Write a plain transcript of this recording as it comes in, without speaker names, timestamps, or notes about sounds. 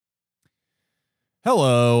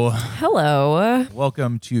Hello. Hello.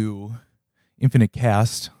 Welcome to Infinite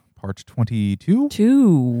Cast, part 22?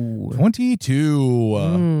 22.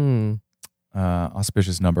 22.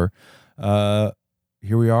 Auspicious number.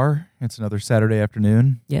 Here we are. It's another Saturday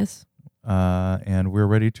afternoon. Yes. And we're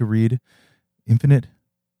ready to read Infinite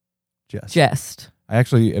Jest. Jest. I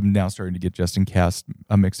actually am now starting to get Jest and Cast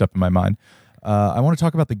mixed up in my mind. I want to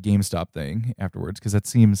talk about the GameStop thing afterwards because that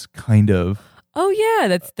seems kind of Oh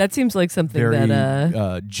yeah, that seems like something very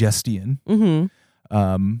that Jestian.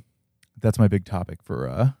 Mm-hmm. That's my big topic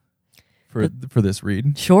for this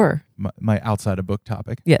read. Sure. My outside of book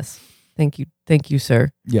topic. Yes. Thank you,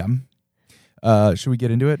 sir. Yeah. Should we get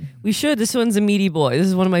into it? We should. This one's a meaty boy. This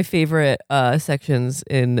is one of my favorite sections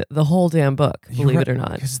in the whole damn book, believe it or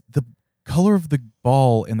not. Because the color of the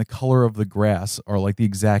ball and the color of the grass are like the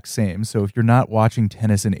exact same. So if you're not watching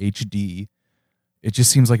tennis in HD, it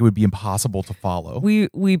just seems like it would be impossible to follow. We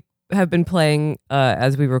have been playing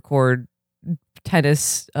as we record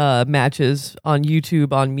tennis matches on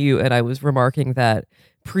YouTube on mute, and I was remarking that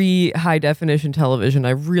pre-high definition television,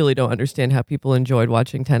 I really don't understand how people enjoyed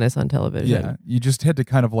watching tennis on television. Yeah, you just had to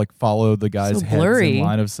kind of like follow the guy's So heads blurry. in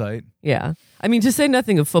line of sight. Yeah. I mean, to say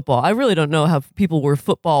nothing of football, I really don't know how people were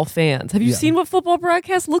football fans. Have you Yeah. seen what football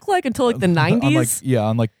broadcasts look like until like the 90s?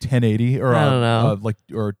 On like 1080 or I don't know.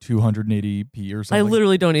 or 280p or something. I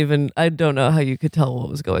literally don't know how you could tell what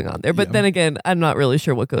was going on there. But Yeah. then again, I'm not really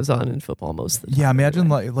sure what goes on in football most of the time. Yeah,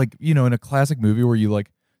 imagine anyway. like in a classic movie where you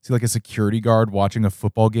like see like a security guard watching a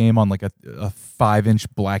football game on like a 5-inch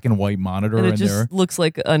black and white monitor And it in just there. looks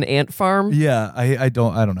like an ant farm. Yeah, I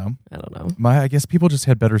don't know. I don't know. I guess people just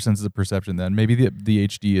had better senses of perception then. Maybe the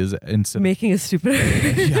HD is instead. Making us stupider.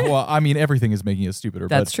 Yeah, well, I mean everything is making us stupider.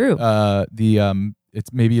 That's but, true.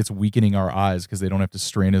 It's weakening our eyes because they don't have to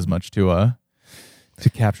strain as much to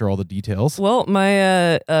capture all the details. Well,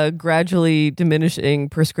 my gradually diminishing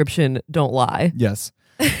prescription don't lie. Yes.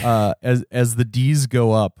 As the D's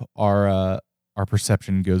go up, our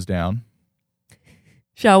perception goes down.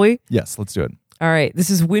 Shall we? Yes, let's do it. All right.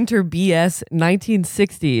 This is Winter BS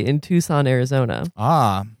 1960 in Tucson, Arizona.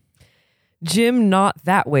 Jim, not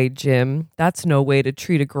that way, Jim. That's no way to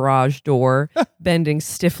treat a garage door. Bending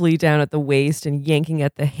stiffly down at the waist and yanking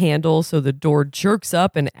at the handle so the door jerks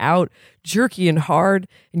up and out, jerky and hard,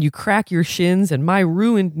 and you crack your shins and my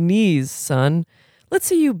ruined knees, son. Let's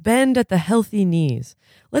see you bend at the healthy knees.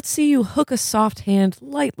 Let's see you hook a soft hand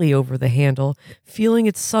lightly over the handle, feeling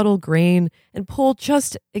its subtle grain, and pull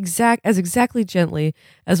just exactly gently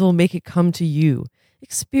as will make it come to you.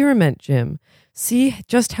 Experiment, Jim. See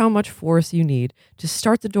just how much force you need to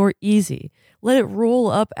start the door easy. Let it roll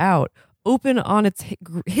up out, open on its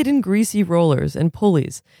hidden greasy rollers and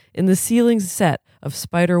pulleys in the ceiling's set of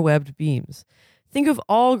spider-webbed beams. Think of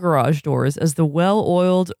all garage doors as the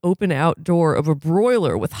well-oiled open-out door of a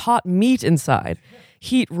broiler with hot meat inside,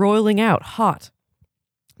 heat roiling out hot.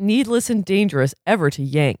 Needless and dangerous ever to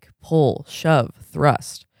yank, pull, shove,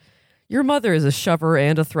 thrust. Your mother is a shover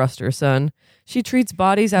and a thruster, son. She treats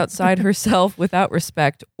bodies outside herself without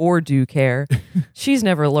respect or due care. She's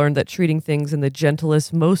never learned that treating things in the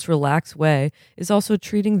gentlest, most relaxed way is also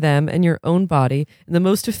treating them and your own body in the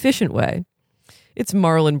most efficient way. It's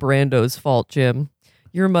Marlon Brando's fault, Jim.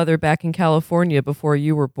 Your mother back in California before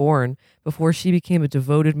you were born, before she became a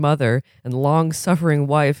devoted mother and long-suffering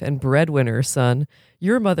wife and breadwinner, son.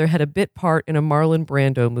 Your mother had a bit part in a Marlon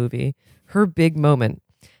Brando movie. Her big moment.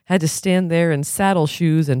 Had to stand there in saddle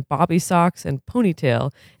shoes and bobby socks and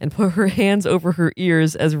ponytail and put her hands over her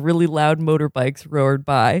ears as really loud motorbikes roared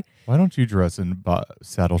by. Why don't you dress in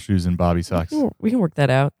saddle shoes and bobby socks? We can work that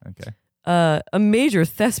out. Okay. A major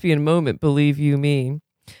thespian moment, believe you me.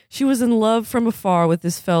 She was in love from afar with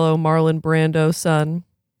this fellow Marlon Brando, son.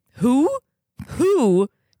 Who?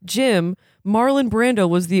 Jim. Marlon Brando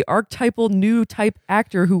was the archetypal new type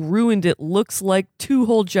actor who ruined it looks like 2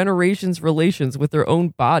 whole generations' relations with their own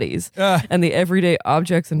bodies and the everyday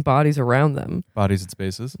objects and bodies around them. Bodies and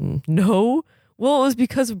spaces. No? Well, it was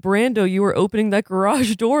because of Brando you were opening that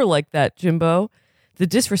garage door like that, Jimbo. The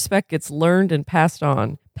disrespect gets learned and passed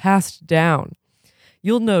on, passed down.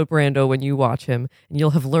 You'll know Brando when you watch him, and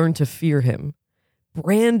you'll have learned to fear him.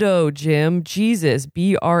 Brando, Jim. Jesus.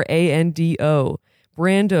 Brando.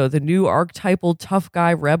 Brando, the new archetypal tough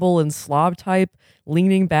guy rebel and slob type,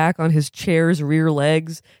 leaning back on his chair's rear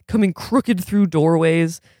legs, coming crooked through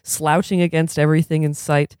doorways, slouching against everything in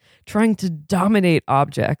sight, trying to dominate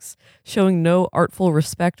objects, showing no artful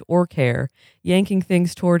respect or care, yanking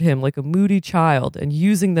things toward him like a moody child and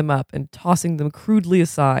using them up and tossing them crudely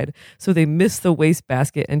aside so they miss the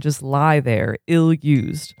wastebasket and just lie there,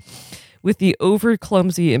 ill-used. with the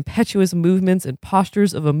over-clumsy, impetuous movements and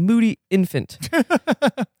postures of a moody infant.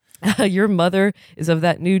 Your mother is of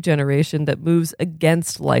that new generation that moves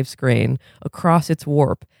against life's grain, across its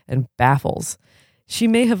warp, and baffles. She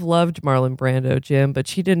may have loved Marlon Brando, Jim, but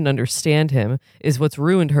she didn't understand him, is what's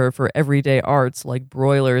ruined her for everyday arts like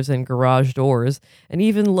broilers and garage doors, and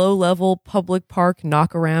even low-level public park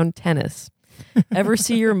knock-around tennis. Ever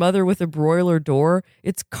see your mother with a broiler door?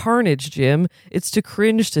 It's carnage, Jim. It's to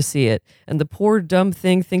cringe to see it, and the poor dumb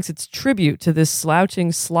thing thinks it's tribute to this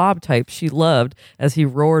slouching slob type she loved as he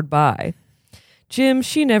roared by. Jim,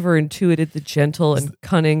 she never intuited the gentle and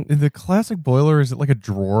cunning. In the classic boiler, is it like a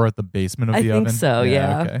drawer at the basement of the oven? I think so,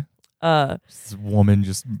 yeah. Okay. This woman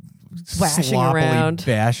just bashing around,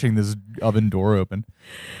 bashing this oven door open.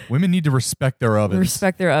 Women need to respect their ovens.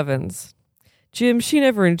 Respect their ovens. Jim, she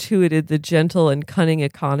never intuited the gentle and cunning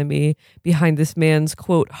economy behind this man's,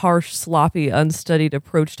 quote, harsh, sloppy, unstudied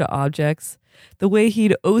approach to objects. The way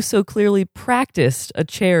he'd so clearly practiced a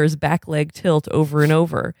chair's back leg tilt over and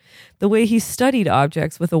over. The way he studied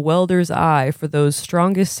objects with a welder's eye for those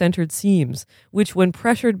strongest centered seams, which, when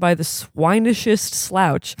pressured by the swinishest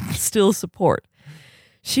slouch, still support.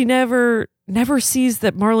 She never sees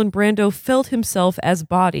that Marlon Brando felt himself as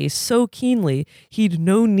body so keenly he'd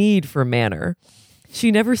no need for manner.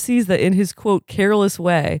 She never sees that in his, quote, careless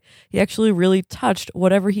way, he actually really touched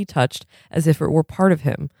whatever he touched as if it were part of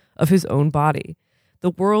him, of his own body.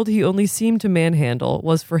 The world he only seemed to manhandle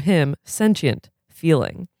was for him sentient,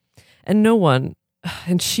 feeling. And no one,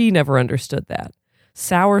 and she never understood that.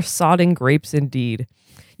 Sour, sodding grapes indeed.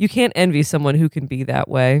 You can't envy someone who can be that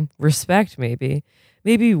way. Respect, maybe.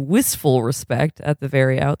 Maybe wistful respect at the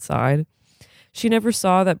very outside. She never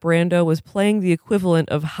saw that Brando was playing the equivalent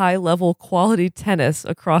of high-level quality tennis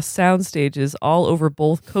across sound stages all over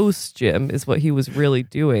both coasts, Jim, is what he was really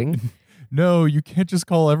doing. No, you can't just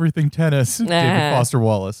call everything tennis. David Foster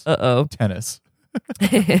Wallace. Uh-oh. Tennis.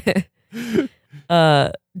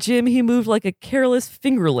 Jim, he moved like a careless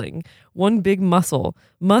fingerling, one big muscle,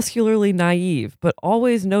 muscularly naive, but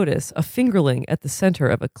always notice a fingerling at the center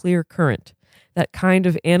of a clear current. That kind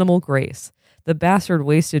of animal grace. The bastard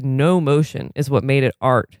wasted no motion is what made it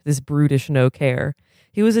art, this brutish no care.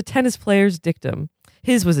 He was a tennis player's dictum.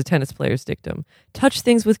 His was a tennis player's dictum. Touch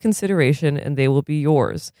things with consideration and they will be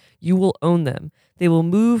yours. You will own them. They will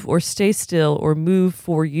move or stay still or move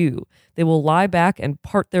for you. They will lie back and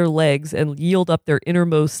part their legs and yield up their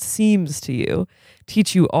innermost seams to you,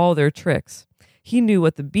 teach you all their tricks. He knew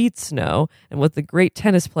what the beats know and what the great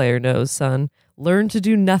tennis player knows, son. Learn to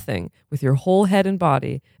do nothing with your whole head and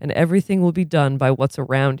body, and everything will be done by what's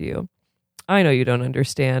around you. I know you don't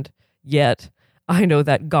understand. Yet. I know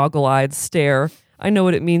that goggle-eyed stare. I know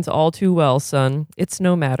what it means all too well, son. It's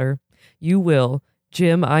no matter. You will.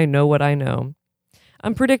 Jim, I know what I know.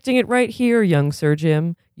 I'm predicting it right here, young Sir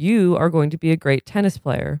Jim. You are going to be a great tennis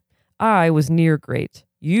player. I was near great.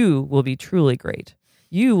 You will be truly great.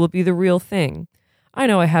 You will be the real thing. I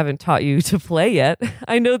know I haven't taught you to play yet.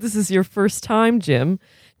 I know this is your first time, Jim.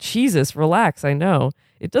 Jesus, relax, I know.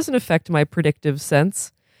 It doesn't affect my predictive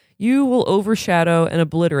sense. You will overshadow and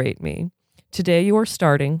obliterate me. Today you are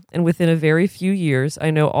starting, and within a very few years,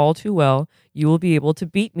 I know all too well, you will be able to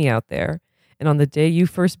beat me out there. And on the day you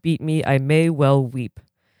first beat me, I may well weep.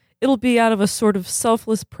 It'll be out of a sort of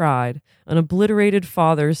selfless pride, an obliterated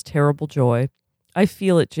father's terrible joy. I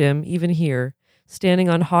feel it, Jim, even here, standing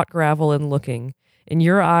on hot gravel and looking. In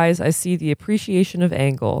your eyes, I see the appreciation of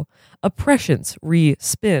angle, a prescience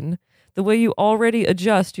re-spin, the way you already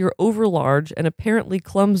adjust your overlarge and apparently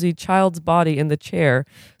clumsy child's body in the chair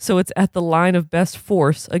so it's at the line of best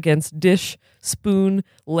force against dish, spoon,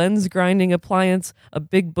 lens-grinding appliance, a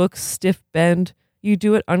big book's stiff bend. You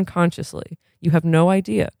do it unconsciously. You have no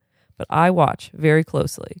idea. But I watch very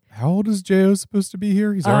closely. How old is J.O. supposed to be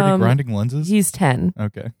here? He's already grinding lenses? He's 10.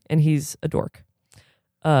 Okay. And he's a dork.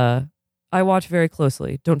 I watch very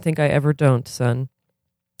closely. Don't think I ever don't, son.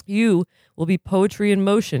 You will be poetry in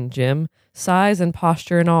motion, Jim. Size and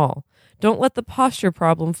posture and all. Don't let the posture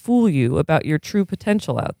problem fool you about your true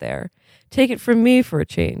potential out there. Take it from me for a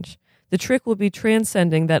change. The trick will be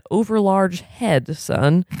transcending that overlarge head,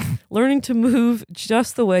 son. Learning to move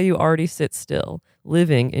just the way you already sit still,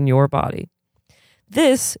 living in your body.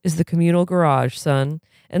 This is the communal garage, son,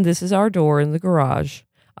 and this is our door in the garage.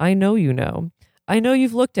 I know you know. I know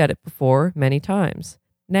you've looked at it before many times.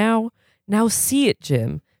 Now see it,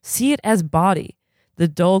 Jim. See it as body. The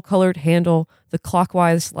dull-colored handle, the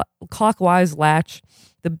clockwise latch,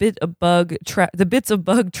 the bits of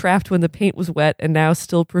bug trapped when the paint was wet and now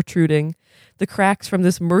still protruding, the cracks from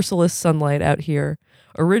this merciless sunlight out here.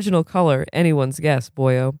 Original color, anyone's guess,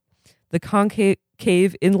 boyo. the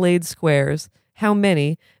concave inlaid squares, how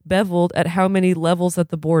many, beveled at how many levels at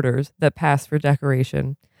the borders that pass for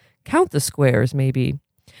decoration. Count the squares, maybe.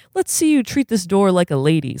 Let's see you treat this door like a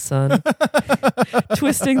lady, son.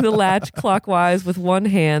 Twisting the latch clockwise with one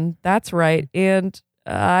hand. That's right. And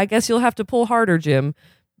I guess you'll have to pull harder, Jim.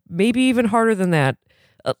 Maybe even harder than that.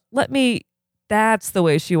 That's the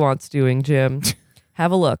way she wants doing, Jim.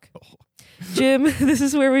 Have a look. Jim, this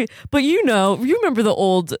is where but you remember the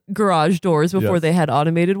old garage doors before they had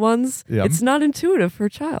automated ones? Yep. It's not intuitive for a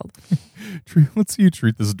child. Let's see you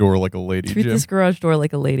treat this door like a lady, Treat Jim. this garage door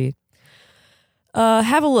like a lady.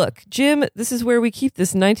 Have a look. Jim, this is where we keep this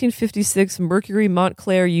 1956 Mercury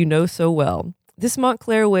Montclair you know so well. This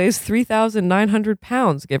Montclair weighs 3,900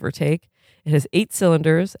 pounds, give or take. It has 8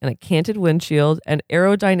 cylinders and a canted windshield and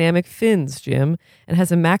aerodynamic fins, Jim, and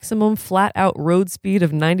has a maximum flat-out road speed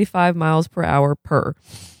of 95 miles per hour per.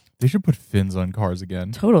 They should put fins on cars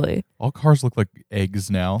again. Totally. All cars look like eggs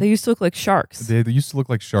now. They used to look like sharks. They used to look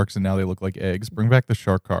like sharks, and now they look like eggs. Bring back the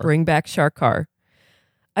shark car. Bring back shark car.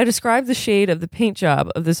 I described the shade of the paint job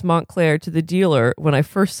of this Montclair to the dealer when I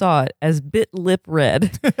first saw it as bit lip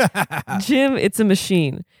red. Jim, it's a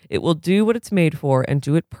machine. It will do what it's made for and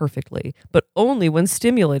do it perfectly, but only when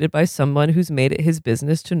stimulated by someone who's made it his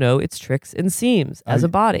business to know its tricks and seams as a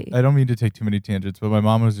body. I don't mean to take too many tangents, but my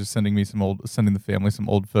mom was just sending the family some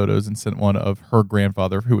old photos, and sent one of her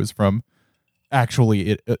grandfather, who was from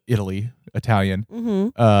actually Italy, Italian,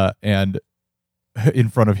 and in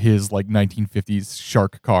front of his 1950s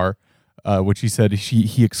shark car, which he said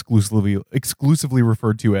he exclusively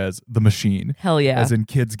referred to as the machine. Hell yeah. As in,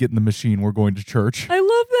 kids get in the machine, we're going to church. I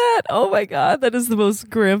love that. Oh my God. That is the most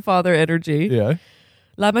grandfather energy. Yeah.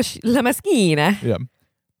 La maschina. Yeah.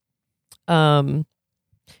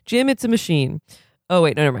 Jim, it's a machine. Oh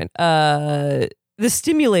wait, no, never mind. The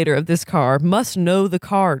stimulator of this car must know the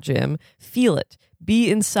car, Jim. Feel it.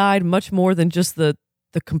 Be inside much more than just the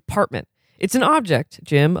compartment. It's an object,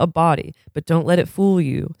 Jim, a body, but don't let it fool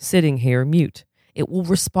you, sitting here mute. It will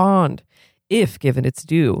respond, if given its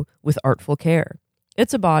due, with artful care.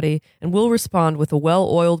 It's a body, and will respond with a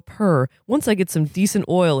well-oiled purr once I get some decent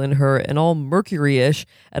oil in her and all mercury-ish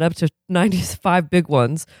at up to 95 big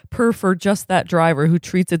ones, purr for just that driver who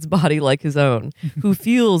treats its body like his own, who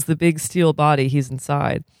feels the big steel body he's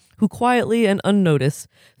inside, who quietly and unnoticed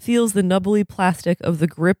feels the nubbly plastic of the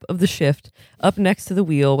grip of the shift up next to the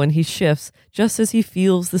wheel when he shifts, just as he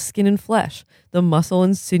feels the skin and flesh, the muscle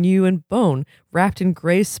and sinew and bone wrapped in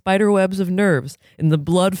gray spider webs of nerves in the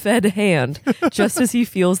blood-fed hand, just as he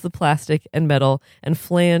feels the plastic and metal and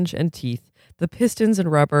flange and teeth, the pistons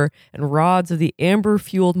and rubber and rods of the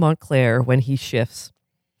amber-fueled Montclair when he shifts.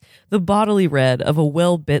 The bodily red of a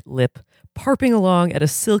well-bit lip, parping along at a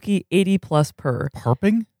silky 80-plus purr.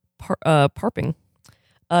 Parping? Parping.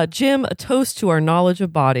 Jim, a toast to our knowledge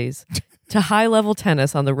of bodies, to high-level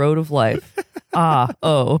tennis on the road of life.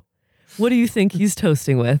 What do you think he's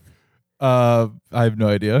toasting with? I have no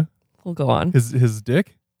idea. We'll go on. His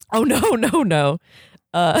dick? Oh, no.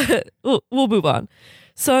 We'll move on.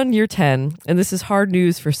 Son, you're 10, and this is hard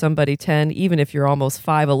news for somebody 10, even if you're almost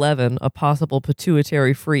 5'11", a possible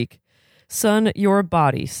pituitary freak. Son, you're a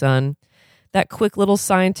body, son. That quick little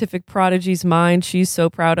scientific prodigy's mind she's so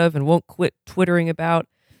proud of and won't quit twittering about.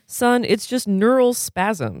 Son, it's just neural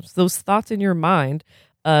spasms. Those thoughts in your mind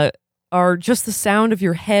are just the sound of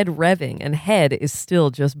your head revving, and head is still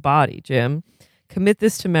just body, Jim. Commit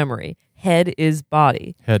this to memory. Head is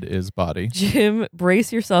body. Head is body. Jim,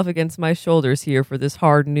 brace yourself against my shoulders here for this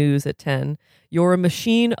hard news at 10. You're a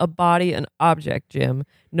machine, a body, an object, Jim.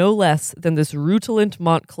 No less than this rutilant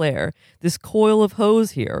Montclair, this coil of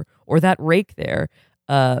hose here, or that rake there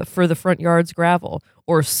for the front yard's gravel.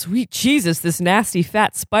 Or, sweet Jesus, this nasty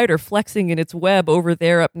fat spider flexing in its web over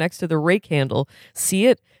there up next to the rake handle. See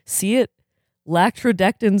it? See it?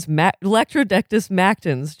 Lactrodectus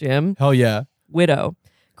mactans, Jim. Hell yeah. Widow.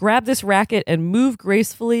 Grab this racket and move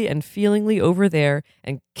gracefully and feelingly over there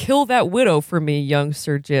and kill that widow for me, young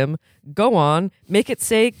Sir Jim. Go on. Make it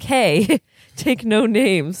say K. Take no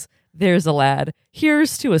names. There's a lad.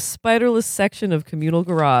 Here's to a spiderless section of communal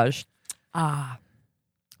garage.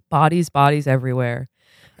 Bodies everywhere.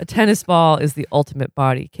 A tennis ball is the ultimate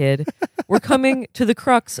body, kid. We're coming to the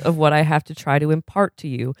crux of what I have to try to impart to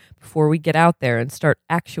you before we get out there and start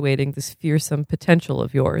actuating this fearsome potential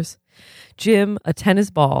of yours. Jim, a tennis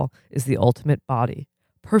ball is the ultimate body.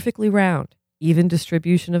 Perfectly round, even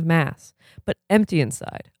distribution of mass, but empty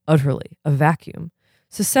inside, utterly, a vacuum.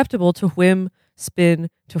 Susceptible to whim, spin,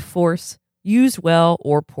 to force, used well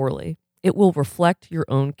or poorly. It will reflect your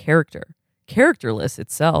own character. Characterless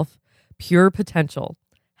itself. Pure potential.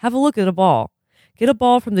 Have a look at a ball. Get a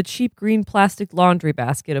ball from the cheap green plastic laundry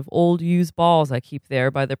basket of old used balls I keep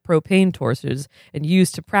there by the propane torches and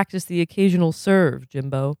use to practice the occasional serve,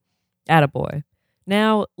 Jimbo. Attaboy.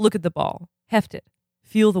 Now look at the ball. Heft it.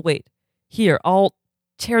 Feel the weight. Here, I'll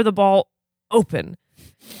tear the ball open.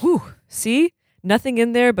 Whew. See? Nothing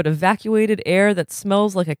in there but evacuated air that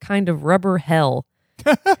smells like a kind of rubber hell.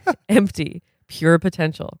 Empty. Pure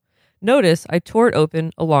potential. Notice I tore it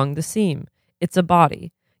open along the seam. It's a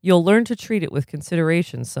body. You'll learn to treat it with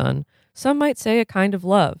consideration, son. Some might say a kind of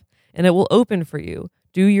love, and it will open for you,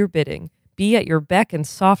 do your bidding, be at your beck and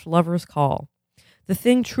soft lover's call. The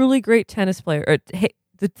thing truly great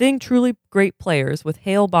players with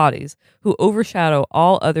hale bodies who overshadow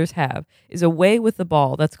all others have is a way with the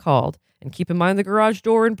ball that's called, and keep in mind the garage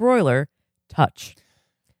door and broiler, touch.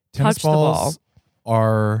 Tennis touch balls the ball.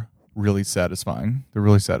 Are really satisfying. They're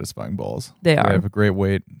really satisfying balls. They are. They have a great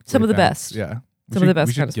weight. Some of the best. Yeah. Some of the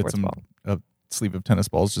best kind of get sports ball. A sleeve of tennis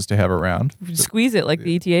balls just to have around. Squeeze it like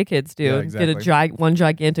the ETA kids do. Yeah, exactly. Get one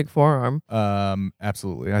gigantic forearm.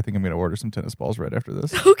 Absolutely. I think I'm going to order some tennis balls right after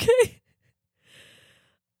this. Okay.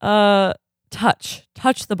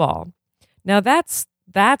 Touch the ball. Now that's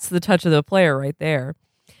the touch of the player right there.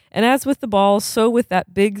 And as with the ball, so with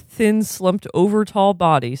that big, thin, slumped over tall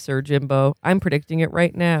body, Sir Jimbo. I'm predicting it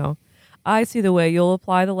right now. I see the way you'll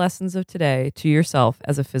apply the lessons of today to yourself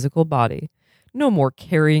as a physical body. No more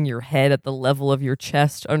carrying your head at the level of your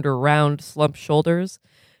chest under round, slumped shoulders.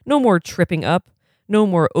 No more tripping up. No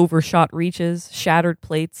more overshot reaches, shattered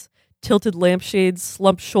plates, tilted lampshades,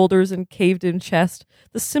 slumped shoulders, and caved-in chest.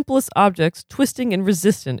 The simplest objects twisting and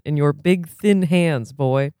resistant in your big, thin hands,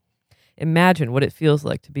 boy. Imagine what it feels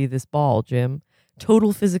like to be this ball, Jim.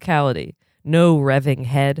 Total physicality. No revving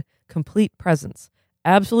head. Complete presence.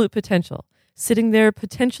 Absolute potential. Sitting there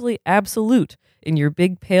potentially absolute in your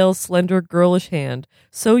big, pale, slender, girlish hand,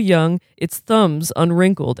 so young its thumbs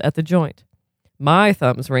unwrinkled at the joint. My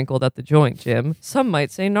thumb's wrinkled at the joint, Jim. Some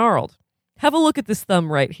might say gnarled. Have a look at this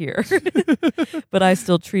thumb right here. But I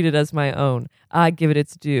still treat it as my own. I give it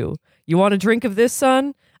its due. You want a drink of this,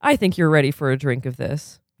 son? I think you're ready for a drink of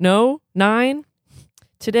this. No? 9?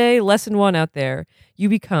 Today, lesson 1 out there. You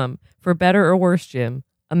become, for better or worse, Jim,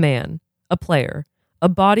 a man, a player, a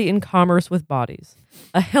body in commerce with bodies,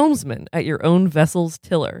 a helmsman at your own vessel's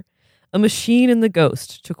tiller, a machine in the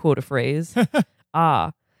ghost, to quote a phrase.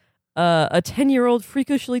 A 10-year-old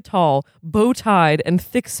freakishly tall, bow-tied, and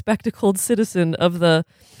thick-spectacled citizen of the...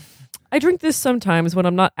 I drink this sometimes when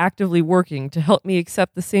I'm not actively working to help me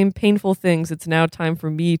accept the same painful things it's now time for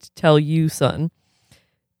me to tell you, son.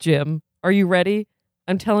 Jim, are you ready?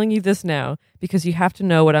 I'm telling you this now because you have to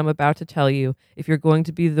know what I'm about to tell you if you're going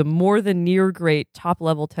to be the more than near great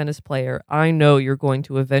top-level tennis player I know you're going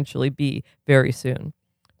to eventually be very soon.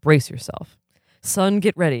 Brace yourself. Son,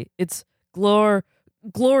 get ready. It's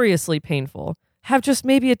gloriously painful. Have just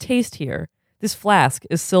maybe a taste here. This flask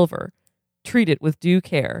is silver. Treat it with due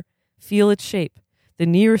care. Feel its shape, the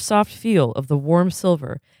near soft feel of the warm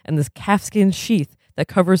silver, and this calfskin sheath that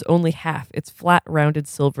covers only half its flat, rounded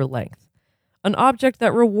silver length. An object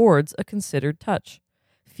that rewards a considered touch.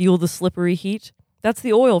 Feel the slippery heat? That's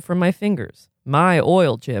the oil from my fingers. My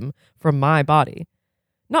oil, Jim, from my body.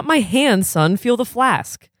 Not my hand, son. Feel the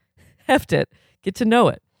flask. Heft it. Get to know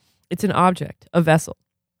it. It's an object, a vessel.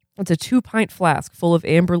 It's a 2-pint flask full of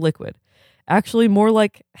amber liquid. Actually, more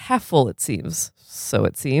like half full, it seems. So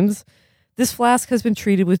it seems. This flask has been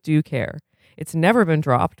treated with due care. It's never been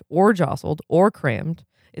dropped or jostled or crammed.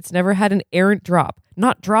 It's never had an errant drop,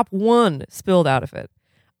 not drop one spilled out of it.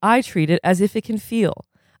 I treat it as if it can feel.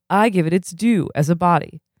 I give it its due as a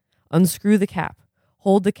body. Unscrew the cap.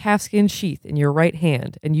 Hold the calfskin sheath in your right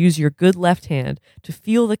hand and use your good left hand to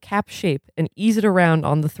feel the cap shape and ease it around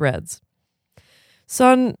on the threads.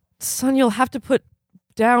 Son, you'll have to put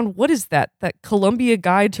down, what is that? That Columbia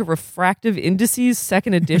Guide to Refractive Indices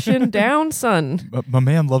 2nd edition down, son. My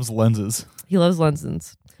man loves lenses. He loves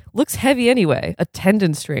lenses. Looks heavy anyway. A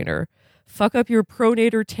tendon strainer. Fuck up your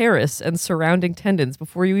pronator teres and surrounding tendons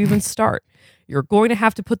before you even start. You're going to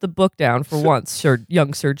have to put the book down for once,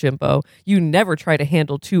 young Sir Jimbo. You never try to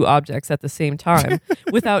handle 2 objects at the same time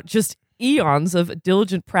without just eons of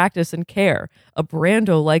diligent practice and care. A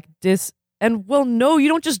Brando like And well, no, you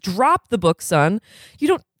don't just drop the book, son. You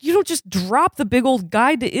don't just drop the big old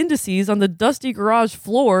guide to indices on the dusty garage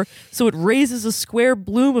floor so it raises a square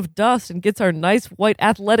bloom of dust and gets our nice white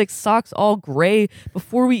athletic socks all gray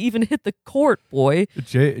before we even hit the court, boy.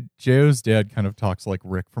 J.O.'s dad kind of talks like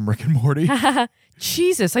Rick from Rick and Morty.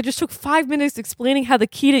 Jesus, I just took 5 minutes explaining how the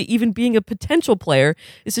key to even being a potential player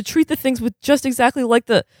is to treat the things with just exactly like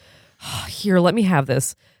the... Here, let me have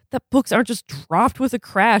this. that books aren't just dropped with a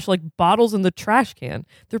crash like bottles in the trash can.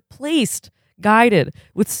 They're placed, guided,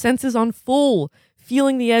 with senses on full,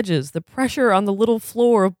 feeling the edges, the pressure on the little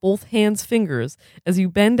floor of both hands' fingers as you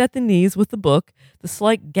bend at the knees with the book, the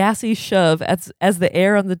slight gassy shove as the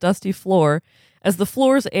air on the dusty floor, as the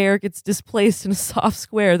floor's air gets displaced in a soft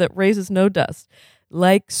square that raises no dust.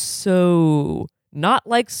 Like so. Not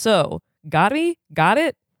like so. Got me? Got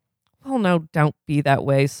it? Well, no, don't be that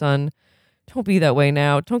way, son. Don't be that way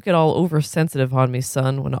now. Don't get all oversensitive on me,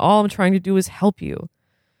 son, when all I'm trying to do is help you.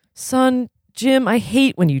 Son, Jim, I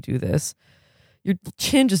hate when you do this. Your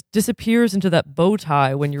chin just disappears into that bow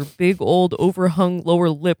tie when your big old overhung lower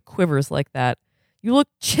lip quivers like that. You look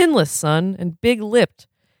chinless, son, and big-lipped.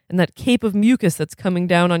 And that cape of mucus that's coming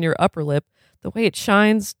down on your upper lip, the way it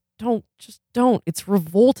shines, just don't. It's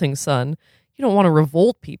revolting, son. You don't want to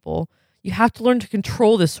revolt people. You have to learn to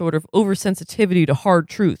control this sort of oversensitivity to hard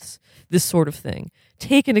truths, this sort of thing.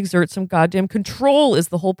 Take and exert some goddamn control is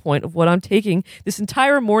the whole point of what I'm taking this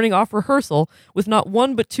entire morning off rehearsal with not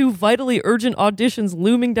one but two vitally urgent auditions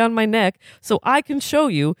looming down my neck so I can show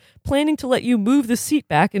you, planning to let you move the seat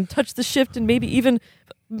back and touch the shift and maybe even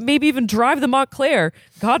drive the Montclair.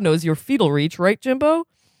 God knows your fetal reach, right, Jimbo?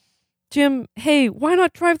 Jim, hey, why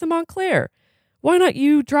not drive the Montclair? Why not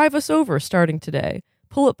you drive us over starting today?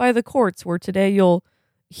 Pull it by the courts where today you'll...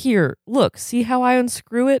 Here, look, see how I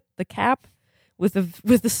unscrew it, the cap, with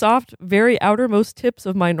the soft, very outermost tips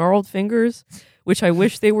of my gnarled fingers, which I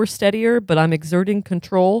wish they were steadier, but I'm exerting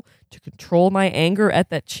control to control my anger at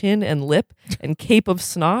that chin and lip and cape of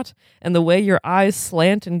snot, and the way your eyes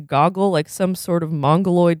slant and goggle like some sort of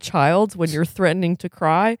mongoloid child's when you're threatening to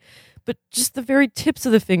cry. But just the very tips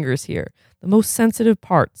of the fingers here, the most sensitive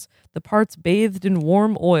parts, the parts bathed in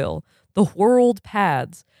warm oil, the whorled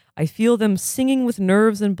pads. I feel them singing with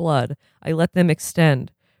nerves and blood. I let them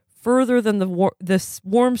extend. Further than this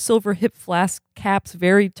warm silver hip flask cap's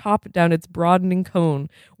very top down its broadening cone,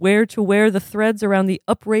 where the threads around the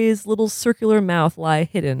upraised little circular mouth lie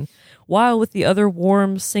hidden, while with the other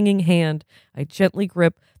warm, singing hand, I gently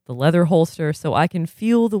grip the leather holster so I can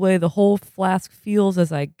feel the way the whole flask feels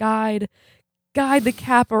as I guide the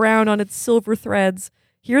cap around on its silver threads.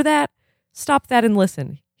 Hear that? Stop that and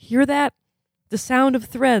listen. Hear that? The sound of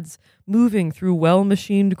threads moving through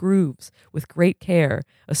well-machined grooves with great care,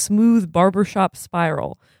 a smooth barbershop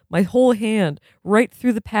spiral, my whole hand right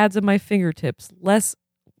through the pads of my fingertips, less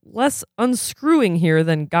unscrewing here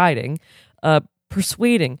than guiding,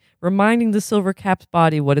 persuading, reminding the silver cap's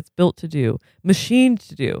body what it's built to do, machined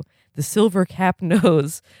to do. The silver cap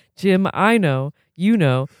knows. Jim, I know, you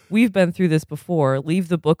know, we've been through this before. Leave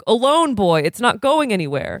the book alone, boy. It's not going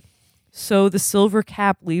anywhere. So the silver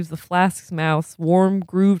cap leaves the flask's mouth's warm,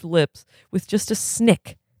 grooved lips with just a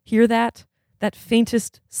snick. Hear that? That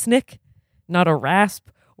faintest snick? Not a rasp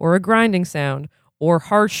or a grinding sound or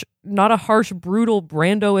not a harsh, brutal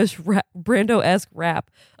Brando-esque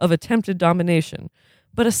rap of attempted domination,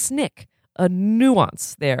 but a snick, a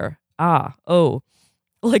nuance there.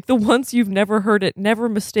 Like the once you've never heard it, never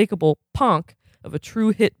mistakable ponk of a true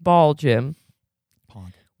hit ball, Jim.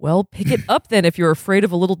 Ponk. Well, pick it up then if you're afraid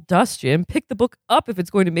of a little dust, Jim. Pick the book up if it's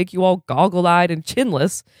going to make you all goggle-eyed and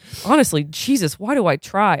chinless. Honestly, Jesus, why do I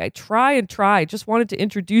try? I try and try. Just wanted to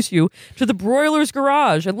introduce you to the broiler's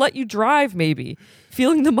garage and let you drive, maybe.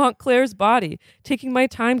 Feeling the Montclair's body. Taking my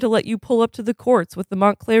time to let you pull up to the courts with the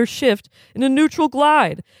Montclair shift in a neutral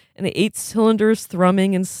glide. And the 8 cylinders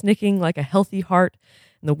thrumming and snicking like a healthy heart.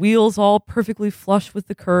 And the wheels all perfectly flush with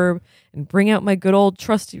the curb. And bring out my good old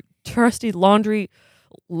trusty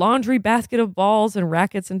laundry basket of balls and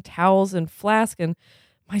rackets and towels and flask and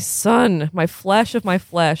my son, my flesh of my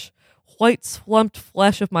flesh, white slumped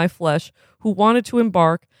flesh of my flesh, who wanted to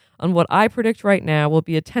embark on what I predict right now will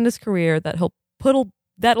be a tennis career that'll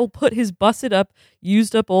put his busted up,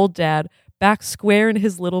 used up old dad back square in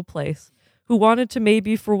his little place, who wanted to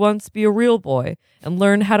maybe for once be a real boy and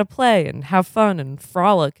learn how to play and have fun and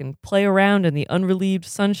frolic and play around in the unrelieved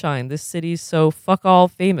sunshine this city's so fuck all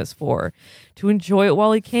famous for, to enjoy it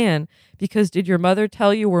while he can, because did your mother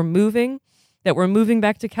tell you we're moving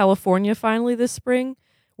back to California finally this spring?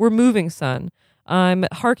 We're moving, son. I'm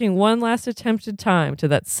harking one last attempted time to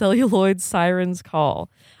that celluloid siren's call.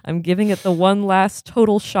 I'm giving it the one last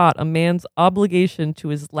total shot a man's obligation to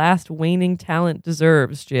his last waning talent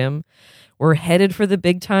deserves, Jim. We're headed for the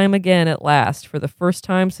big time again at last, for the first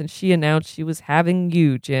time since she announced she was having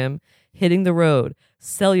you, Jim, hitting the road,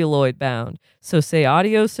 celluloid bound. So say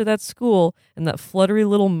adios to that school and that fluttery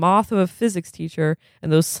little moth of a physics teacher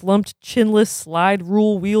and those slumped, chinless, slide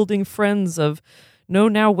rule-wielding friends of... No,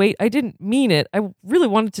 now wait, I didn't mean it. I really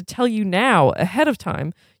wanted to tell you now, ahead of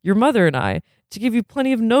time, your mother and I, to give you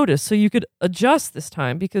plenty of notice so you could adjust this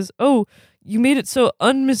time because, oh, you made it so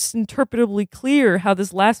unmisinterpretably clear how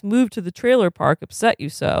this last move to the trailer park upset you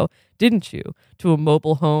so, didn't you? To a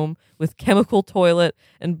mobile home with chemical toilet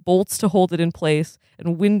and bolts to hold it in place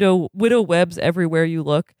and widow webs everywhere you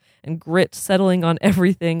look and grit settling on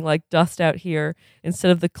everything like dust out here instead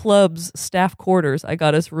of the club's staff quarters I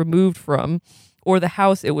got us removed from. Or the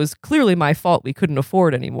house it was clearly my fault we couldn't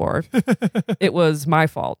afford anymore. It was my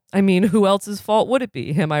fault. I mean, who else's fault would it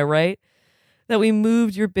be? Am I right? That we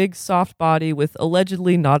moved your big soft body with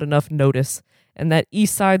allegedly not enough notice, and that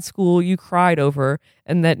East Side school you cried over,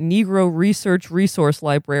 and that Negro research resource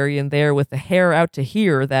librarian there with the hair out to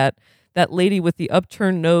here, that lady with the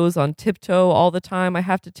upturned nose on tiptoe all the time. I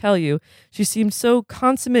have to tell you, she seemed so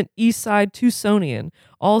consummate East Side Tucsonian,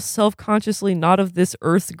 all self-consciously not of this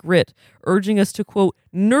earth's grit, urging us to, quote,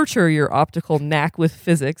 nurture your optical knack with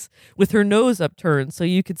physics, with her nose upturned so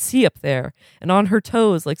you could see up there, and on her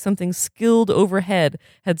toes like something skilled overhead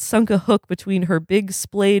had sunk a hook between her big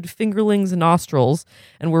splayed fingerlings' nostrils,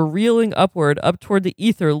 and were reeling upward up toward the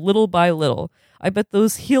ether little by little. I bet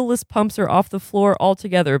those heelless pumps are off the floor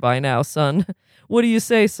altogether by now, son. What do you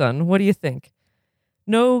say, son? What do you think?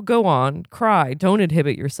 No, go on. Cry. Don't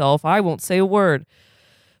inhibit yourself. I won't say a word.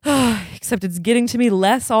 Except it's getting to me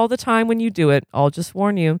less all the time when you do it. I'll just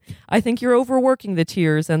warn you. I think you're overworking the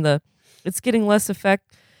tears and it's getting less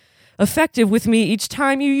effective with me each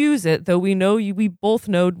time you use it, though we both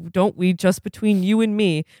know, don't we, just between you and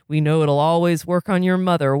me, we know it'll always work on your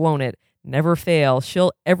mother, won't it? Never fail.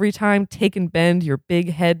 She'll every time take and bend your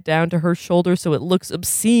big head down to her shoulder so it looks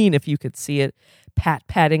obscene if you could see it.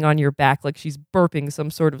 Patting on your back like she's burping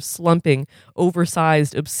some sort of slumping,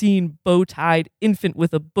 oversized, obscene, bow-tied infant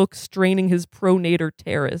with a book straining his pronator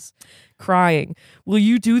teres. Crying. Will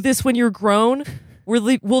you do this when you're grown?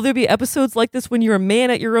 Will there be episodes like this when you're a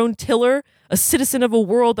man at your own tiller? A citizen of a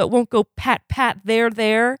world that won't go pat,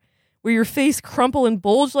 there? Where your face crumple and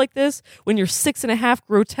bulge like this when you're 6.5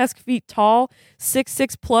 grotesque feet tall,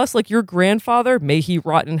 6'6" plus like your grandfather, may he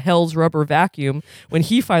rot in hell's rubber vacuum, when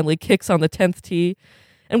he finally kicks on the 10th tee,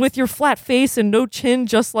 and with your flat face and no chin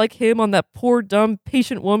just like him on that poor, dumb,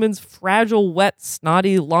 patient woman's fragile, wet,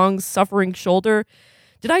 snotty, long-suffering shoulder.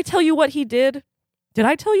 Did I tell you what he did?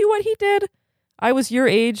 I was your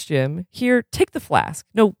age, Jim. Here, take the flask.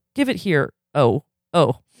 No, give it here. Oh.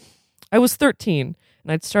 I was 13.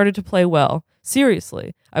 And I'd started to play well.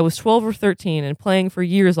 Seriously, I was 12 or 13 and playing for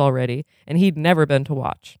years already, and he'd never been to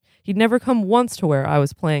watch. He'd never come once to where I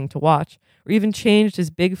was playing to watch, or even changed his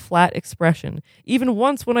big flat expression, even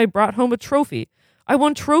once when I brought home a trophy. I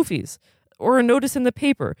won trophies, or a notice in the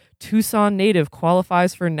paper, Tucson native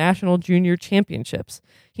qualifies for national junior championships.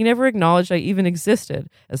 He never acknowledged I even existed,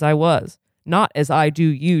 as I was. Not as I do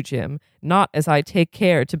you, Jim. Not as I take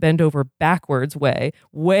care to bend over backwards way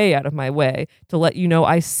out of my way, to let you know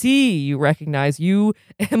I see you, recognize you,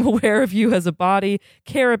 am aware of you as a body,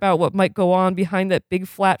 care about what might go on behind that big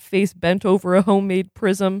flat face bent over a homemade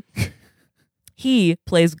prism. He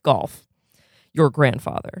plays golf. Your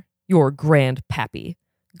grandfather, your grandpappy.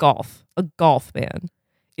 Golf, a golf man.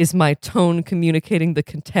 Is my tone communicating the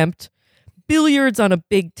contempt? Billiards on a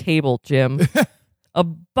big table, Jim. A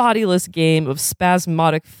bodiless game of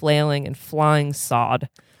spasmodic flailing and flying sod.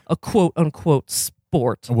 A quote-unquote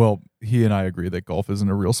sport. Well, he and I agree that golf isn't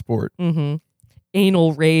a real sport. Mm-hmm.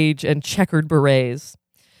 Anal rage and checkered berets.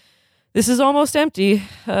 This is almost empty.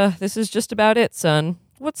 This is just about it, son.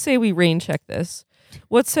 What say we rain check this?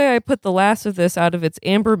 What say I put the last of this out of its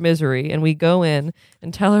amber misery and we go in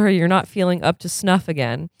and tell her you're not feeling up to snuff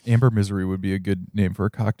again? Amber misery would be a good name for a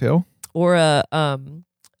cocktail. Or a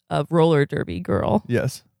roller derby girl.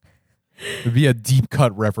 Yes. It would be a deep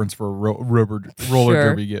cut reference for a roller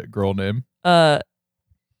derby girl name.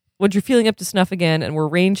 When you're feeling up to snuff again and we're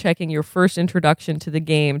rain checking your first introduction to the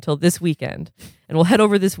game till this weekend. And we'll head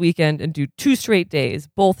over this weekend and do 2 straight days,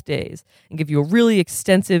 both days, and give you a really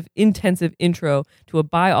extensive, intensive intro to a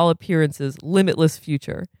by all appearances limitless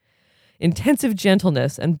future. Intensive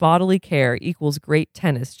gentleness and bodily care equals great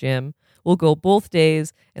tennis, Jim. We'll go both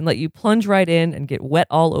days and let you plunge right in and get wet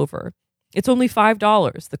all over. It's only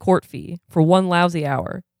 $5, the court fee, for 1 lousy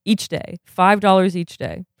hour. Each day. $5 each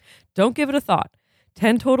day. Don't give it a thought.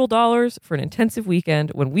 $10 total for an intensive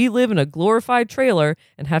weekend when we live in a glorified trailer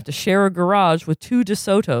and have to share a garage with 2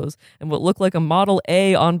 DeSotos and what look like a Model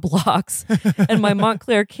A on blocks, and my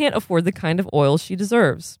Montclair can't afford the kind of oil she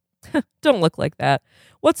deserves. Don't look like that.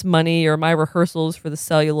 What's money or my rehearsals for the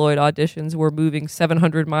celluloid auditions we're moving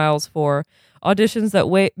 700 miles for? Auditions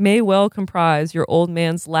that may well comprise your old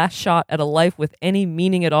man's last shot at a life with any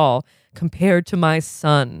meaning at all compared to my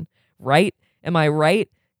son. Right? Am I right?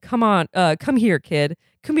 Come on, come here, kid.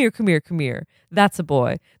 Come here. That's a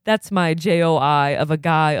boy. That's my JOI of a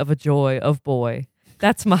guy of a joy of boy.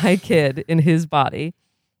 That's my kid in his body.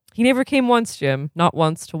 He never came once, Jim, not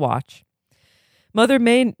once to watch. Mother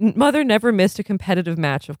never missed a competitive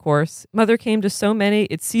match, of course. Mother came to so many,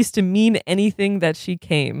 it ceased to mean anything that she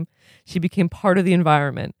came. She became part of the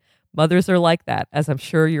environment. Mothers are like that, as I'm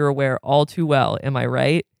sure you're aware all too well. Am I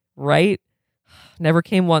right? Right? Never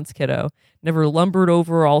came once, kiddo. Never lumbered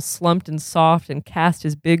over all slumped and soft and cast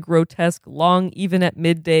his big, grotesque, long, even at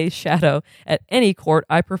midday shadow at any court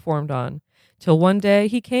I performed on. Till one day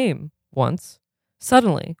he came. Once.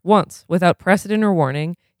 Suddenly. Once. Without precedent or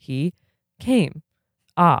warning. He came.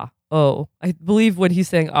 I believe when he's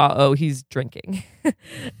saying he's drinking.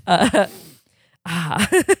 I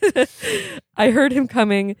heard him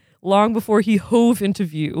coming long before he hove into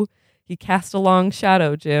view. He cast a long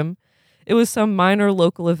shadow, Jim. It was some minor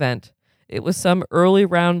local event. It was some early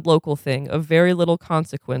round local thing of very little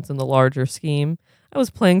consequence in the larger scheme. I was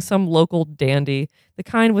playing some local dandy, the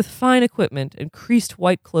kind with fine equipment and creased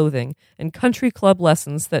white clothing and country club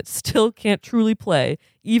lessons that still can't truly play,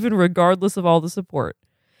 even regardless of all the support.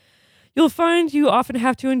 You'll find you often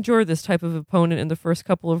have to endure this type of opponent in the first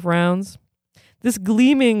couple of rounds. This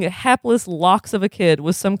gleaming, hapless locks of a kid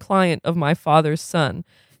was some client of my father's son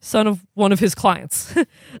of one of his clients.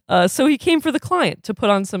 So he came for the client to put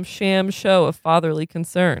on some sham show of fatherly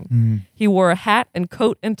concern. Mm. He wore a hat and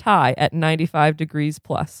coat and tie at 95 degrees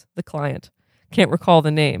plus, the client. Can't recall the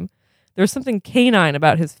name. There was something canine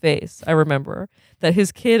about his face, I remember, that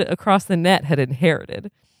his kid across the net had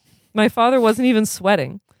inherited. My father wasn't even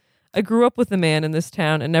sweating. I grew up with the man in this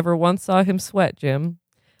town and never once saw him sweat, Jim.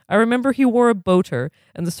 I remember he wore a boater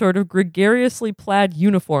and the sort of gregariously plaid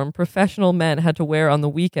uniform professional men had to wear on the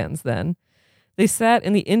weekends then. They sat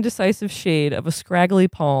in the indecisive shade of a scraggly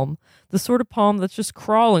palm, the sort of palm that's just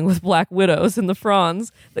crawling with black widows in the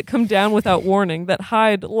fronds that come down without warning, that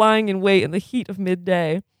hide lying in wait in the heat of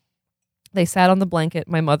midday. They sat on the blanket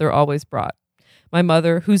my mother always brought. My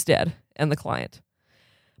mother, who's dead, and the client.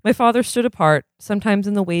 My father stood apart, sometimes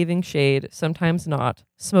in the waving shade, sometimes not,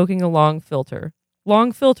 smoking a long filter.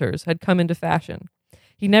 Long filters had come into fashion.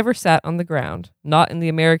 He never sat on the ground. Not in the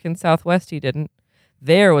American Southwest he didn't.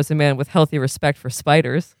 There was a man with healthy respect for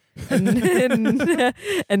spiders. And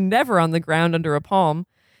never on the ground under a palm.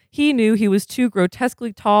 He knew he was too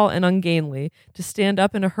grotesquely tall and ungainly to stand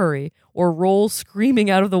up in a hurry or roll screaming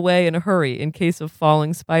out of the way in a hurry in case of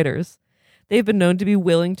falling spiders. They've been known to be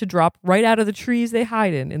willing to drop right out of the trees they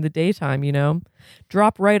hide in the daytime, you know.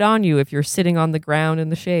 Drop right on you if you're sitting on the ground in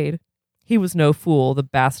the shade. He was no fool, the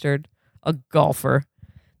bastard. A golfer.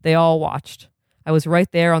 They all watched. I was right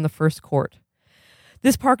there on the first court.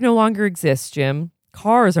 This park no longer exists, Jim.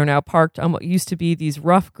 Cars are now parked on what used to be these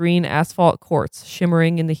rough green asphalt courts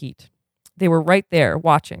shimmering in the heat. They were right there,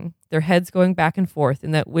 watching, their heads going back and forth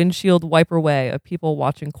in that windshield wiper way of people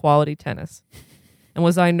watching quality tennis. And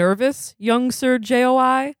was I nervous, young Sir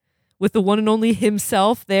JOI, with the one and only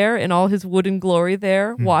himself there in all his wooden glory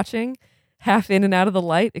there, watching, half in and out of the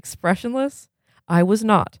light, expressionless? I was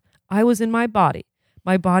not. I was in my body.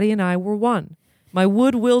 My body and I were one. My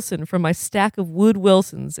Wood Wilson from my stack of Wood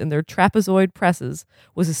Wilsons in their trapezoid presses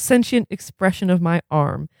was a sentient expression of my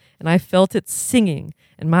arm, and I felt it singing,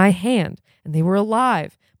 and my hand, and they were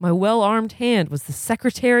alive. My well-armed hand was the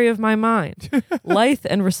secretary of my mind, lithe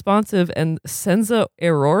and responsive and senza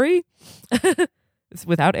errori,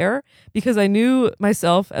 without error, because I knew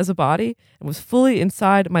myself as a body and was fully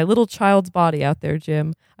inside my little child's body out there,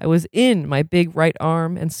 Jim. I was in my big right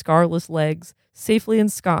arm and scarless legs, safely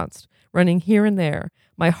ensconced, running here and there,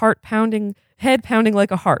 my head pounding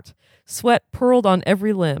like a heart, sweat purled on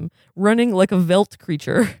every limb, running like a veldt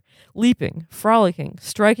creature, leaping, frolicking,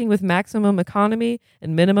 striking with maximum economy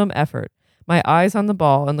and minimum effort, my eyes on the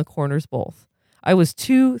ball and the corners both. I was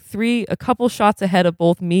 2, 3, a couple shots ahead of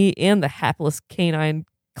both me and the hapless canine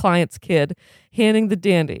client's kid, handing the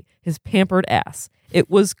dandy his pampered ass. It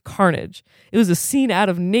was carnage. It was a scene out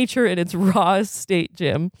of nature in its rawest state,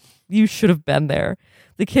 Jim. You should have been there.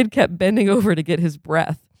 The kid kept bending over to get his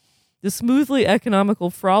breath. The smoothly economical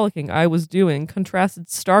frolicking I was doing contrasted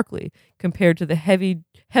starkly compared to the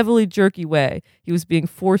heavily jerky way he was being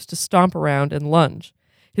forced to stomp around and lunge.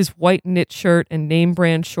 His white knit shirt and name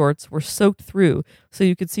brand shorts were soaked through so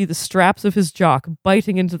you could see the straps of his jock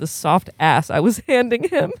biting into the soft ass I was handing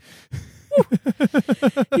him.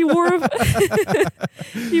 He wore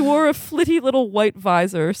a flitty little white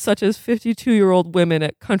visor, such as 52-year-old women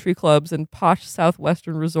at country clubs and posh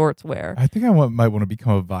southwestern resorts wear. I think I might want to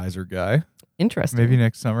become a visor guy. Interesting. Maybe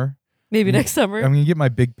next summer. Maybe next summer. I'm gonna get my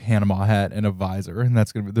big Panama hat and a visor, and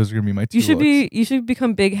those are gonna be my two. You should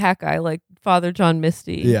become big hat guy like Father John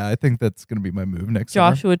Misty. Yeah, I think that's gonna be my move next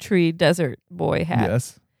Joshua summer. Tree desert boy hat.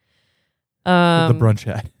 Yes. The brunch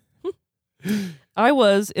hat. I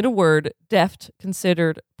was, in a word, deft,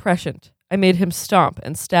 considered, prescient. I made him stomp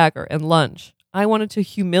and stagger and lunge. I wanted to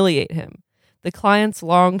humiliate him. The client's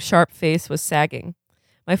long, sharp face was sagging.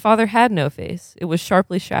 My father had no face. It was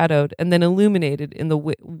sharply shadowed and then illuminated in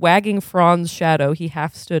the wagging fronds shadow he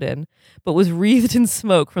half stood in, but was wreathed in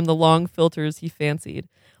smoke from the long filters he fancied.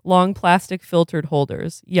 Long plastic filtered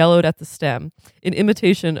holders, yellowed at the stem, in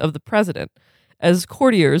imitation of the president, as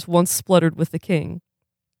courtiers once spluttered with the king.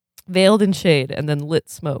 Veiled in shade and then lit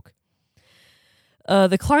smoke.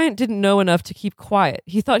 The client didn't know enough to keep quiet.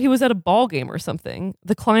 He thought he was at a ball game or something.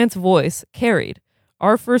 The client's voice carried.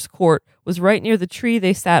 Our first court was right near the tree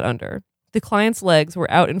they sat under. The client's legs were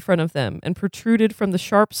out in front of them and protruded from the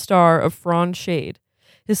sharp star of frond shade.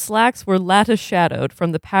 His slacks were lattice shadowed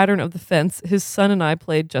from the pattern of the fence his son and I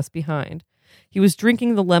played just behind. He was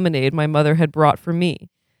drinking the lemonade my mother had brought for me.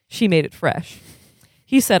 She made it fresh.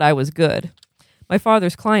 He said I was good. My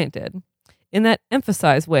father's client did. In that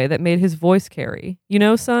emphasized way that made his voice carry. You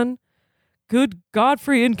know, son? Good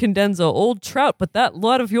Godfrey Incandenza, old trout, but that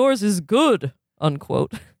lot of yours is good,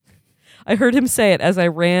 unquote. I heard him say it as I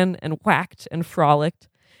ran and whacked and frolicked,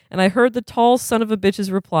 and I heard the tall son of a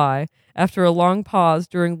bitch's reply, after a long pause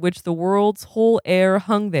during which the world's whole air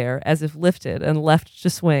hung there as if lifted and left to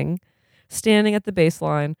swing, standing at the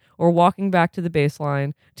baseline or walking back to the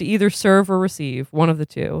baseline to either serve or receive, one of the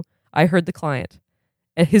two. I heard the client.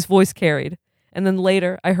 His voice carried. And then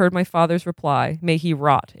later, I heard my father's reply, may he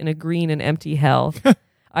rot in a green and empty hell.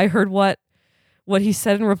 I heard what he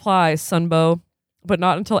said in reply, Sunbow, but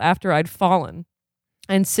not until after I'd fallen.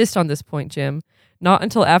 I insist on this point, Jim. Not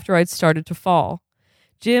until after I'd started to fall.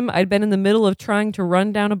 Jim, I'd been in the middle of trying to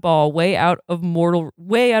run down a ball way out of mortal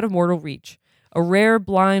reach. A rare,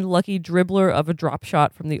 blind, lucky dribbler of a drop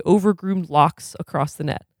shot from the overgroomed locks across the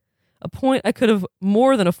net. A point I could have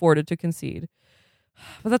more than afforded to concede.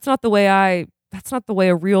 But that's not the way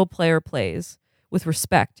a real player plays, with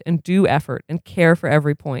respect and due effort and care for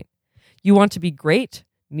every point. You want to be great,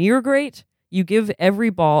 near great, you give every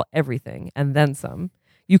ball everything, and then some.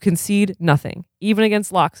 You concede nothing, even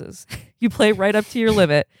against Loxes. You play right up to your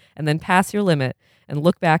limit, and then pass your limit, and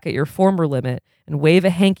look back at your former limit, and wave a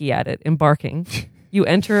hanky at it, embarking. You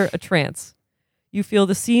enter a trance. You feel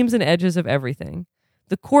the seams and edges of everything.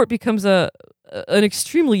 The court becomes an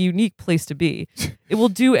extremely unique place to be. It will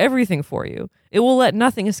do everything for you. It will let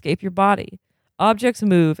nothing escape your body. Objects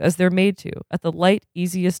move as they're made to, at the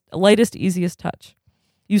lightest, easiest touch.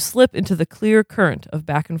 You slip into the clear current of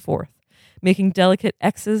back and forth, making delicate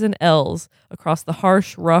X's and L's across the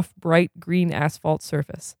harsh, rough, bright green asphalt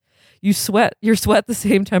surface. Your sweat the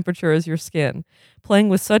same temperature as your skin, playing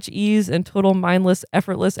with such ease and total mindless,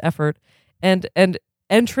 effortless effort and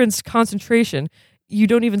entranced concentration. You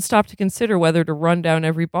don't even stop to consider whether to run down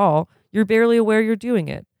every ball. You're barely aware you're doing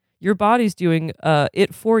it. Your body's doing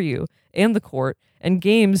it for you and the court, and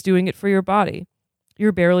game's doing it for your body.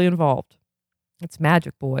 You're barely involved. It's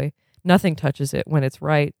magic, boy. Nothing touches it when it's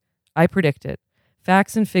right. I predict it.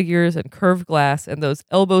 Facts and figures and curved glass and those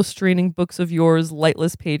elbow-straining books of yours'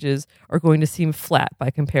 lightless pages are going to seem flat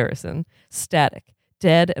by comparison. Static,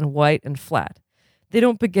 dead and white and flat. They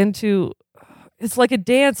don't begin to... It's like a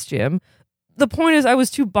dance, Jim. The point is I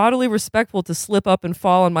was too bodily respectful to slip up and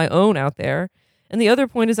fall on my own out there. And the other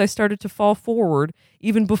point is I started to fall forward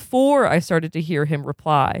even before I started to hear him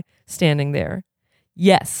reply, standing there.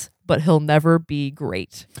 Yes, but he'll never be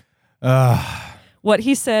great. What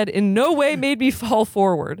he said in no way made me fall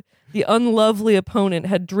forward. The unlovely opponent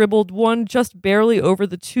had dribbled one just barely over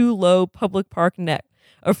the too low public park net.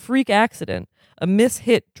 A freak accident, a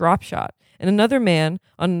mishit drop shot. And another man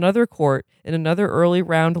on another court in another early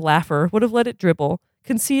round laugher would have let it dribble,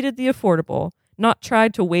 conceded the affordable, not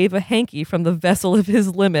tried to wave a hanky from the vessel of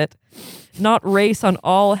his limit, not race on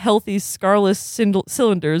all healthy scarless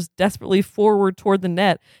cylinders desperately forward toward the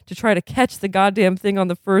net to try to catch the goddamn thing on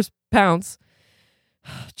the first bounce.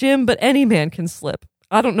 Jim, but any man can slip.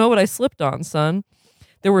 I don't know what I slipped on, son.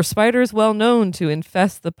 There were spiders well known to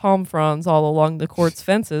infest the palm fronds all along the court's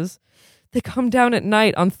fences. They come down at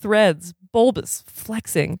night on threads, bulbous,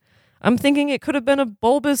 flexing. I'm thinking it could have been a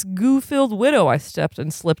bulbous, goo-filled widow I stepped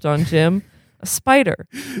and slipped on, Jim. A spider,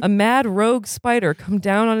 a mad rogue spider come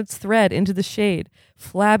down on its thread into the shade,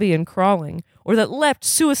 flabby and crawling, or that leapt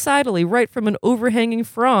suicidally right from an overhanging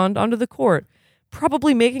frond onto the court,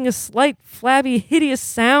 probably making a slight, flabby, hideous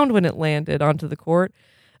sound when it landed onto the court.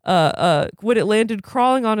 when it landed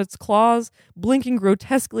crawling on its claws, blinking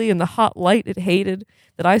grotesquely in the hot light it hated,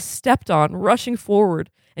 that I stepped on, rushing forward,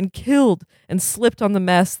 and killed and slipped on the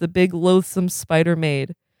mess the big loathsome spider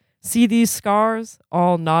made. See these scars,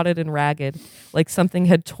 all knotted and ragged, like something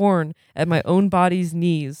had torn at my own body's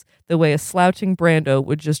knees, the way a slouching Brando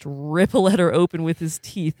would just rip a letter open with his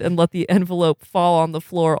teeth and let the envelope fall on the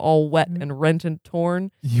floor all wet and rent and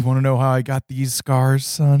torn. You want to know how I got these scars,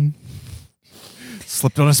 son?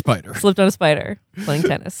 Slipped on a spider. Slipped on a spider, playing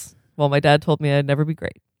tennis. Well, my dad told me I'd never be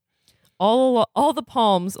great. All the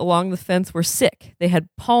palms along the fence were sick. They had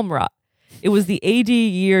palm rot. It was the AD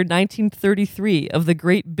year 1933 of the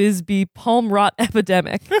Great Bisbee palm rot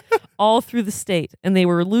epidemic all through the state, and they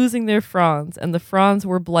were losing their fronds, and the fronds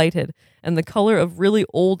were blighted, and the color of really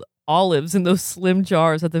old olives in those slim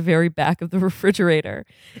jars at the very back of the refrigerator,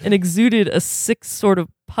 and exuded a sick sort of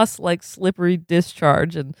pus-like slippery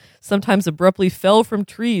discharge, and sometimes abruptly fell from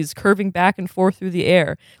trees, curving back and forth through the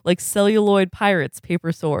air, like celluloid pirates'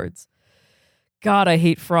 paper swords. God, I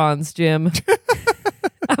hate fronds, Jim.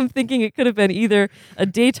 I'm thinking it could have been either a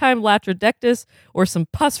daytime latrodectus or some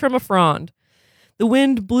pus from a frond. The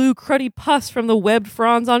wind blew cruddy pus from the webbed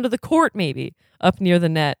fronds onto the court, maybe, up near the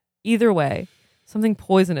net. Either way, something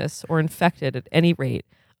poisonous or infected at any rate,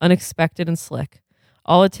 unexpected and slick.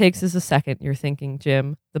 All it takes is a second, you're thinking,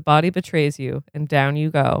 Jim. The body betrays you, and down you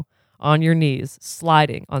go, on your knees,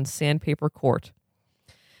 sliding on sandpaper court.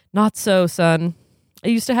 Not so, son. I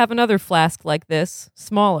used to have another flask like this,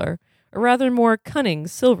 smaller, a rather more cunning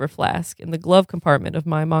silver flask in the glove compartment of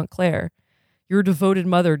my Montclair. Your devoted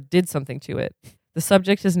mother did something to it. The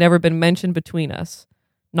subject has never been mentioned between us.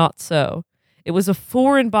 Not so. It was a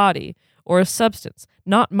foreign body, or a substance,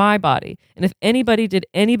 not my body. And if anybody did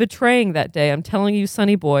any betraying that day, I'm telling you,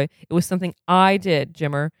 sonny boy, it was something I did,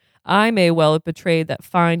 Jimmer. I may well have betrayed that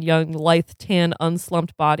fine, young, lithe, tan,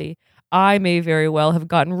 unslumped body. I may very well have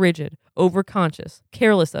gotten rigid, overconscious,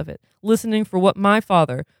 careless of it, listening for what my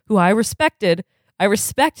father, who I respected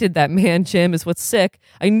that man, Jim, is what's sick.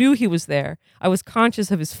 I knew he was there. I was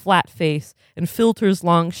conscious of his flat face and Filter's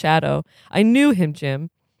long shadow. I knew him, Jim.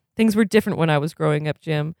 Things were different when I was growing up,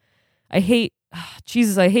 Jim. I hate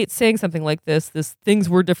saying something like this things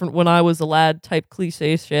were different when I was a lad type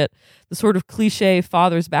cliche shit, the sort of cliche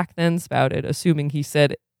fathers back then spouted, assuming he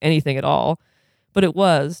said anything at all. But it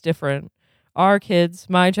was different. Our kids,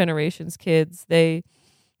 my generation's kids,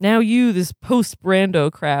 now you, this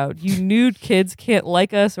post-Brando crowd, you nude kids can't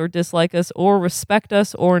like us or dislike us or respect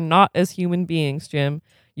us or not as human beings, Jim,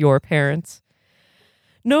 your parents.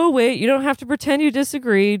 No, wait, you don't have to pretend you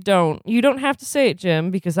disagree. You don't have to say it,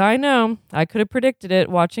 Jim, because I know. I could have predicted it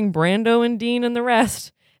watching Brando and Dean and the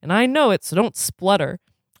rest. And I know it, so don't splutter.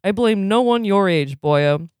 I blame no one your age,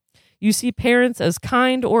 boyo. You see parents as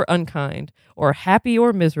kind or unkind, or happy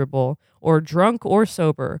or miserable, or drunk or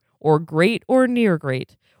sober, or great or near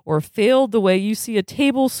great, or failed the way you see a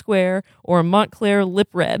table square or a Montclair lip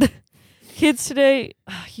red. You kids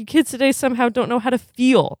today somehow don't know how to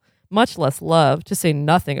feel, much less love, to say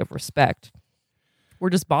nothing of respect. We're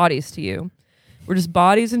just bodies to you. We're just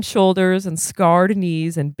bodies and shoulders and scarred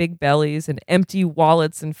knees and big bellies and empty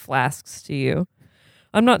wallets and flasks to you.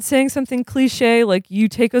 I'm not saying something cliche like you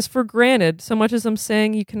take us for granted so much as I'm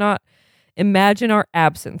saying you cannot imagine our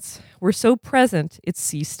absence. We're so present, it's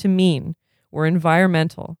ceased to mean. We're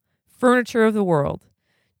environmental. Furniture of the world.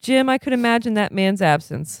 Jim, I could imagine that man's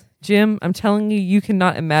absence. Jim, I'm telling you, you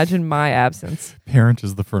cannot imagine my absence. Parent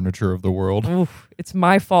is the furniture of the world. Oof, it's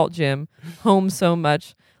my fault, Jim. Home so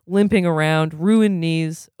much, limping around, ruined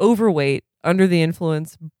knees, overweight, under the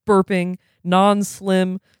influence, burping,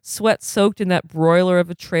 non-slim, sweat soaked in that broiler of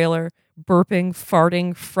a trailer, burping,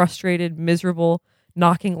 farting, frustrated, miserable,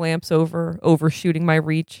 knocking lamps over, overshooting my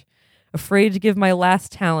reach, afraid to give my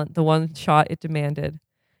last talent the one shot it demanded.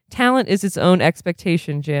 Talent is its own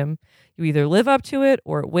expectation, Jim. You either live up to it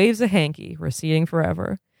or it waves a hanky, receding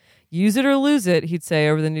forever. Use it or lose it, he'd say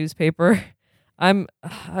over the newspaper. I'm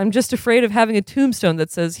just afraid of having a tombstone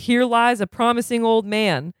that says, "Here lies a promising old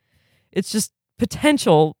man." It's just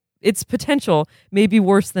potential. Its potential may be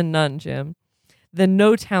worse than none, Jim. Than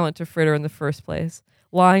no talent to fritter in the first place,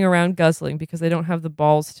 lying around guzzling because they don't have the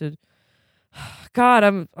balls to... God,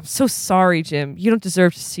 I'm so sorry, Jim. You don't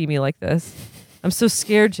deserve to see me like this. I'm so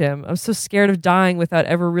scared, Jim. I'm so scared of dying without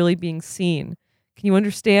ever really being seen. Can you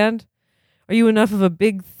understand? Are you enough of a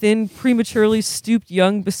big, thin, prematurely stooped,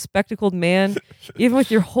 young, bespectacled man, even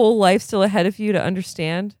with your whole life still ahead of you, to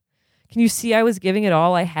understand? Can you see I was giving it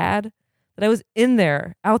all I had? That I was in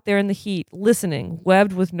there, out there in the heat, listening,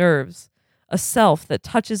 webbed with nerves. A self that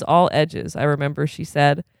touches all edges, I remember she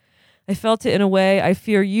said. I felt it in a way I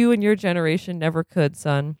fear you and your generation never could,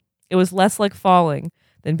 son. It was less like falling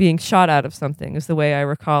than being shot out of something, is the way I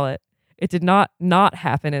recall it. It did not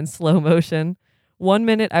happen in slow motion. 1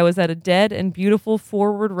 minute I was at a dead and beautiful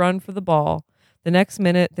forward run for the ball. The next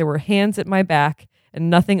minute there were hands at my back and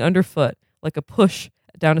nothing underfoot, like a push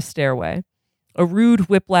down a stairway. A rude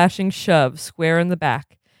whiplashing shove square in the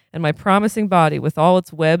back, and my promising body, with all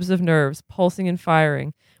its webs of nerves pulsing and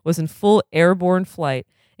firing, was in full airborne flight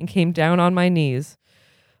and came down on my knees.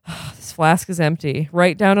 This flask is empty.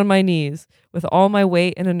 Right down on my knees, with all my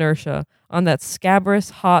weight and inertia, on that scabrous,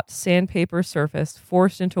 hot sandpaper surface,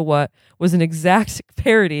 forced into what was an exact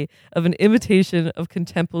parody of an imitation of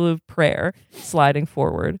contemplative prayer, sliding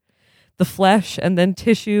forward. The flesh and then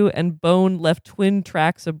tissue and bone left twin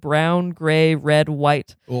tracks of brown, gray, red,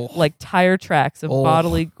 white, like tire tracks of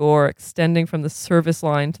bodily gore extending from the service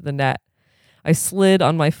line to the net. I slid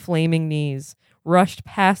on my flaming knees, rushed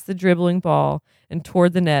past the dribbling ball and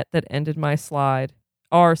toward the net that ended my slide.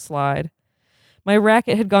 Our slide. My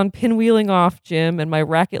racket had gone pinwheeling off, Jim, and my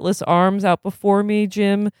racketless arms out before me,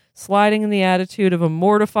 Jim, sliding in the attitude of a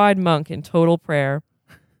mortified monk in total prayer.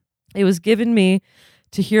 It was given me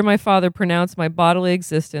to hear my father pronounce my bodily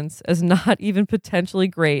existence as not even potentially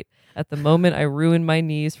great at the moment I ruined my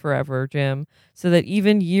knees forever, Jim, so that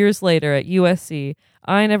even years later at USC,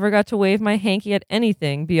 I never got to wave my hanky at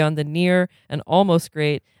anything beyond the near and almost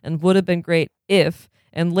great and would have been great if,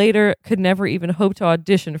 and later could never even hope to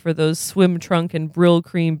audition for those swim trunk and Brill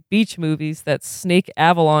Cream beach movies that Snake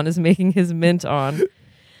Avalon is making his mint on.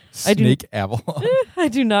 Snake Avalon. I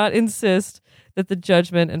do not insist that the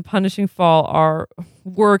judgment and punishing fall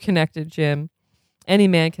were connected, Jim. Any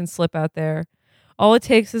man can slip out there. All it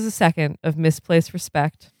takes is a second of misplaced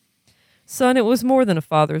respect. Son, it was more than a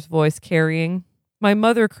father's voice carrying. My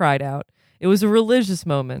mother cried out. It was a religious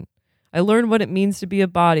moment. I learned what it means to be a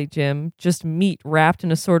body, Jim, just meat wrapped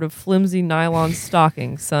in a sort of flimsy nylon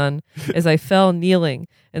stocking, son, as I fell kneeling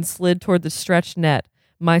and slid toward the stretched net,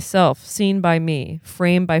 myself seen by me,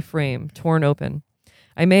 frame by frame, torn open.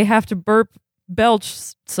 I may have to belch,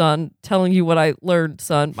 son, telling you what I learned,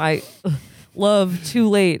 son. I love too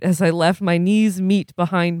late as I left my knees meat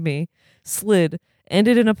behind me, slid,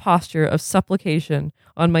 ended in a posture of supplication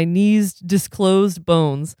on my knees' disclosed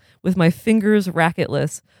bones, with my fingers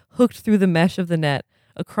racketless, hooked through the mesh of the net,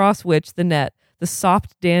 across which the net, the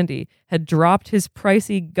sopped dandy, had dropped his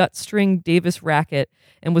pricey gut-string Davis racket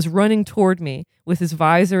and was running toward me with his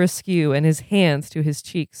visor askew and his hands to his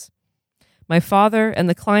cheeks. My father and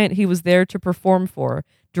the client he was there to perform for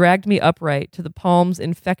dragged me upright to the palm's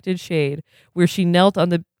infected shade, where she knelt on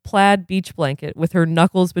the plaid beach blanket with her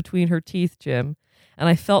knuckles between her teeth, Jim, and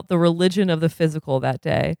I felt the religion of the physical that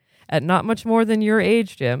day, at not much more than your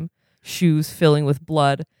age, Jim, shoes filling with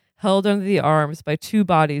blood, held under the arms by two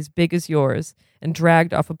bodies big as yours, and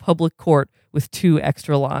dragged off a public court with 2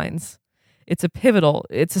 extra lines. It's a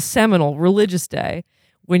seminal religious day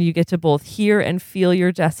when you get to both hear and feel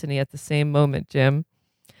your destiny at the same moment, Jim.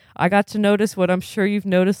 I got to notice what I'm sure you've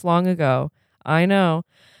noticed long ago. I know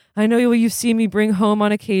you've seen me bring home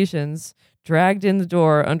on occasions, dragged in the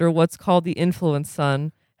door under what's called the influence,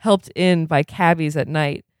 son, helped in by cabbies at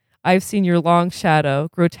night. I've seen your long shadow,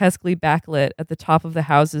 grotesquely backlit at the top of the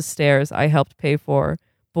house's stairs I helped pay for.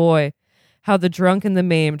 Boy, how the drunk and the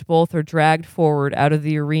maimed both are dragged forward out of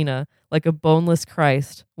the arena like a boneless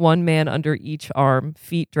Christ, one man under each arm,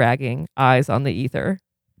 feet dragging, eyes on the ether.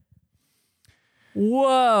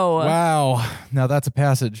 Whoa. Wow. Now that's a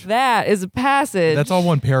passage. That is a passage. That's all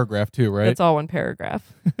one paragraph too, right? That's all one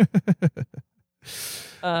paragraph.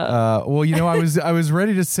 Well, I was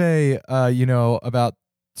ready to say, about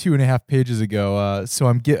 2.5 pages ago. So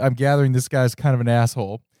I'm gathering this guy's kind of an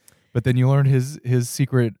asshole, but then you learned his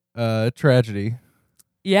secret tragedy.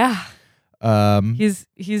 Yeah.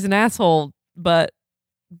 He's an asshole, but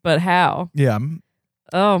how? Yeah.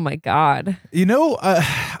 Oh my God.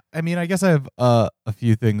 I guess I have a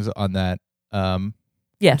few things on that.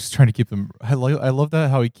 Yes. I'm just trying to keep them. I love that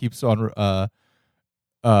how he keeps on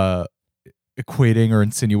equating or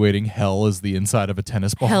insinuating hell as the inside of a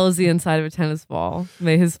tennis ball. Hell is the inside of a tennis ball.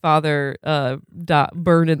 May his father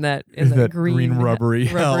burn in that green rubbery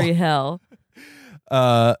hell.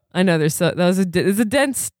 I know there's a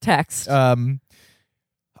dense text.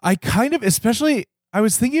 I kind of, especially, I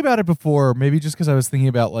was thinking about it before, maybe just because I was thinking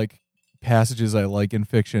about like passages I like in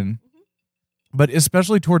fiction, but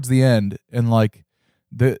especially towards the end, and like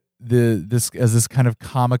this kind of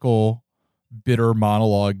comical, bitter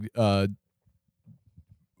monologue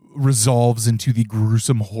resolves into the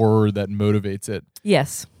gruesome horror that motivates it.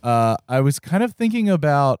 Yes. I was kind of thinking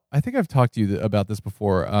about, I think I've talked to you about this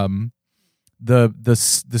before, the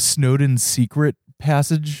Snowden secret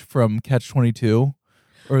passage from Catch-22,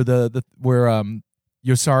 or the where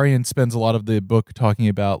Yossarian spends a lot of the book talking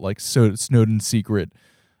about like Snowden's secret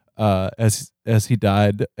as he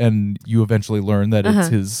died, and you eventually learn that it's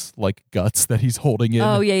his like guts that he's holding in.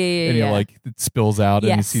 Oh yeah, and he like it spills out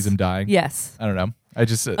and he sees him dying. Yes, I don't know. I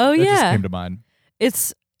just that just came to mind.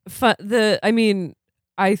 It's fun. I mean,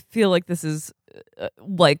 I feel like this is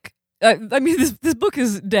this book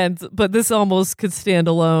is dense, but this almost could stand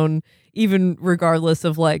alone, even regardless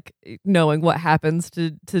of like knowing what happens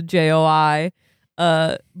to JOI.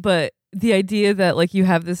 But the idea that like you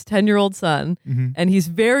have this 10-year-old son and he's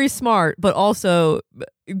very smart, but also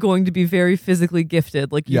going to be very physically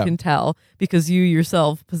gifted, like you can tell because you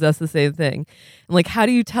yourself possess the same thing. And like, how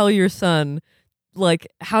do you tell your son like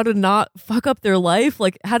how to not fuck up their life?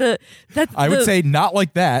 Like how to I would say not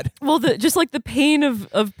like that. Well, just like the pain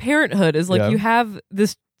of parenthood is like you have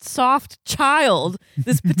this soft child,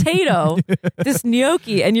 this potato, this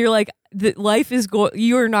gnocchi, and you're like, life is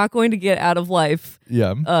you are not going to get out of life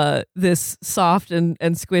this soft and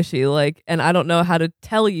squishy, like, and I don't know how to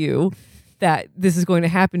tell you that this is going to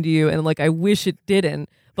happen to you, and like I wish it didn't,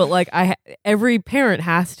 but like every parent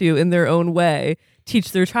has to in their own way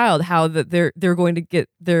teach their child how that they're going to get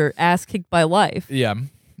their ass kicked by life.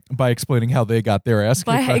 By explaining how they got their ass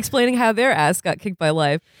kicked. Explaining how their ass got kicked by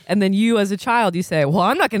life. And then you as a child, you say, well,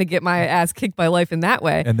 I'm not going to get my ass kicked by life in that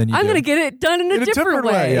way. And then I'm going to get it done in a different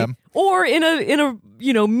way. Or in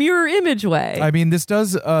a mirror image way. I mean, this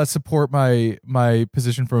does support my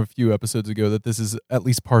position from a few episodes ago that this is at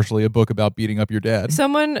least partially a book about beating up your dad.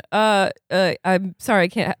 Someone, I'm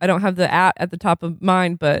sorry, I don't have the at the top of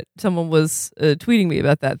mind, but someone was tweeting me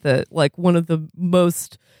about that like one of the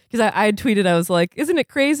most... Because I had tweeted, I was like, isn't it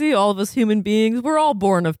crazy? All of us human beings, we're all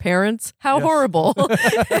born of parents. How horrible.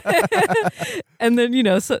 And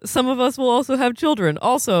then, some of us will also have children.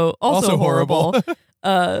 Also horrible.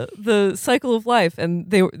 The cycle of life.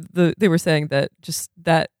 And they were saying that just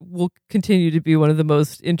that will continue to be one of the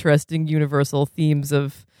most interesting universal themes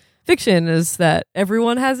of fiction, is that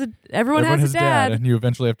everyone has a dad. And you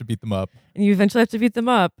eventually have to beat them up.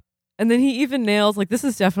 And then he even nails, like, this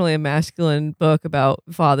is definitely a masculine book about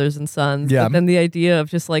fathers and sons. Yeah. But then the idea of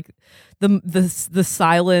just like the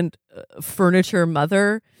silent furniture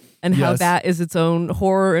mother and how that is its own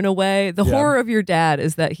horror in a way. The horror of your dad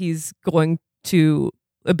is that he's going to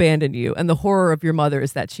abandon you. And the horror of your mother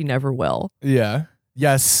is that she never will. Yeah.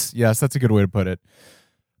 Yes. That's a good way to put it.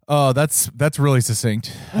 Oh, that's really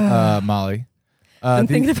succinct, Molly. I'm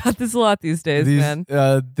thinking about this a lot these days, man.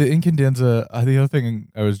 The Incandenza. The other thing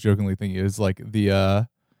I was jokingly thinking is like the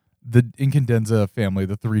Incandenza family.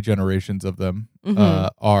 The 3 generations of them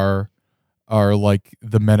are like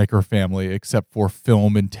the Menaker family, except for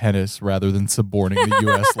film and tennis rather than suborning the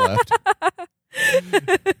U.S. left.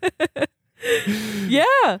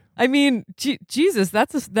 Yeah, I mean, Jesus,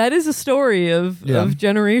 that is a story of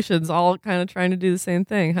generations all kind of trying to do the same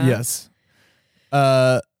thing, huh? Yes.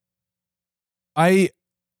 But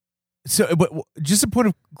just a point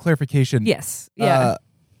of clarification. Yes. Yeah.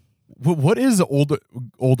 What is older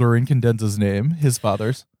Incandenza's name? His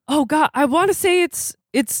father's? Oh God, I want to say it's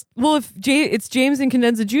it's James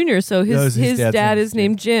Incandenza Jr. So his dad is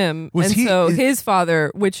named Jim, his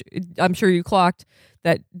father, which I'm sure you clocked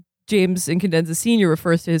that James Incandenza Sr.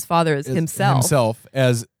 refers to his father as himself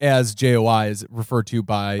as JOI is referred to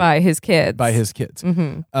by his kids.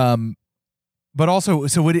 Mm-hmm. But also,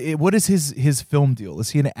 so what is his film deal?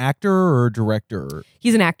 Is he an actor or a director?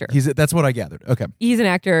 He's an actor. That's what I gathered. Okay. He's an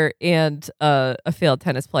actor and a failed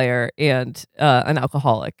tennis player and an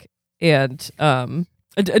alcoholic and a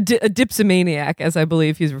dipsomaniac, as I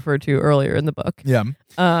believe he's referred to earlier in the book. Yeah.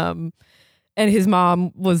 And his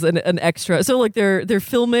mom was an extra. So like they're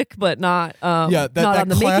filmic, but not not on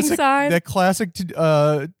the making side. That classic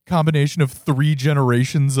combination of 3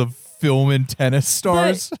 generations of film and tennis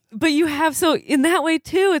stars. But you have, so in that way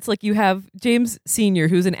too, it's like you have James Sr.,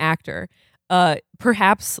 who's an actor.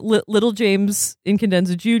 Perhaps little James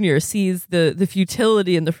Incandenza Jr. sees the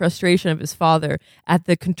futility and the frustration of his father at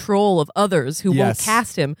the control of others who won't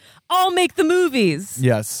cast him. I'll make the movies.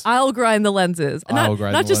 Yes. I'll grind the lenses.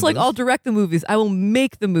 Not just like I'll direct the movies. I will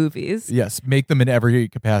make the movies. Yes, make them in every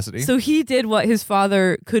capacity. So he did what his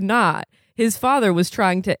father could not. His father was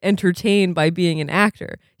trying to entertain by being an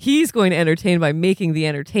actor. He's going to entertain by making the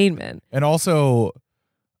entertainment. And also,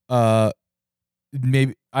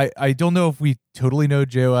 maybe I don't know if we totally know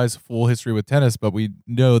JOI's full history with tennis, but we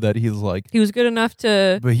know that he was good enough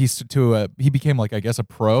to. But he became like, I guess, a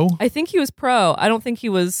pro. I think he was pro. I don't think he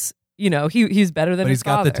was he's better than his father. But he's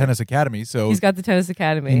got the tennis academy, so he's got the tennis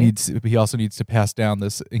academy. He also needs to pass down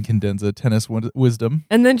this Incandenza tennis wisdom.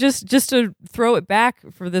 And then just to throw it back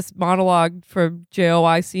for this monologue from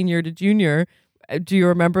JOI senior to junior, do you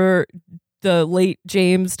remember the late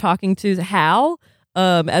James talking to Hal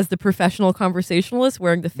as the professional conversationalist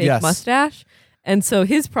wearing the fake mustache? And so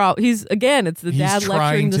he's again, it's the dad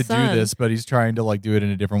lecturing the son. He's trying to do this, but he's trying to do it in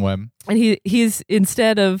a different way. And he's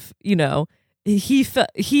instead of,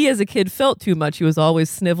 he as a kid felt too much. He was always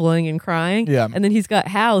sniveling and crying. Yeah. And then he's got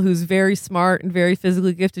Hal, who's very smart and very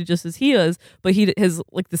physically gifted just as he is, but he has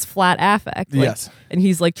this flat affect. Yes. And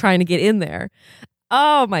he's trying to get in there.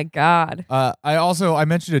 Oh my God. I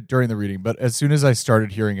mentioned it during the reading, but as soon as I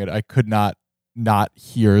started hearing it, I could not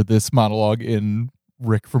hear this monologue in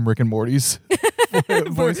Rick from Rick and Morty's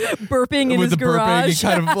voice. Burping in his garage.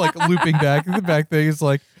 Burping and kind of looping back. The back thing is it's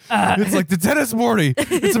like the tennis, Morty.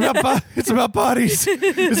 It's about bodies.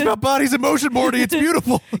 It's about bodies in motion, Morty. It's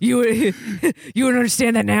beautiful. You would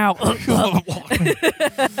understand that now.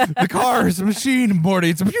 The car is a machine, Morty.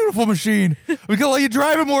 It's a beautiful machine. We're gonna let you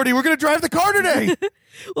drive it, Morty. We're gonna drive the car today.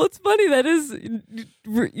 Well, it's funny. That is,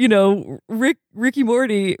 Ricky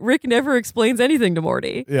Morty. Rick never explains anything to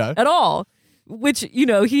Morty. Yeah. At all. Which,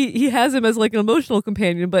 he has him as an emotional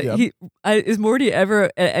companion, but is Morty ever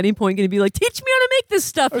at any point going to be teach me how to make this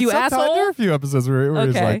stuff, you asshole? There are a few episodes where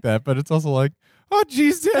it's like that, but it's also oh,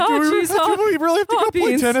 geez, Dad, do we really have to go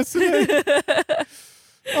play tennis today?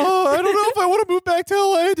 Oh, I don't know if I want to move back to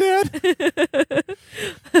LA,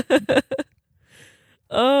 Dad.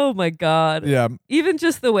 Oh, my God. Yeah. Even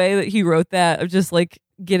just the way that he wrote that of just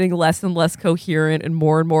getting less and less coherent and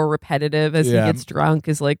more repetitive as he gets drunk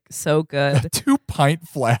is so good. A 2-pint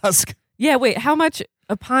flask. Yeah, wait, how much?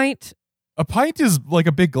 A pint? A pint is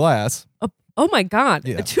a big glass. Oh my God.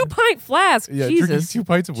 Yeah. A 2-pint flask. Yeah, Jesus. 2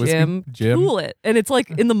 pints of whiskey. Jim. Cool it. And it's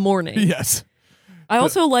in the morning. Yes. I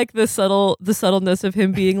also like the subtleness of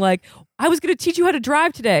him being I was going to teach you how to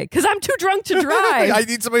drive today because I'm too drunk to drive. I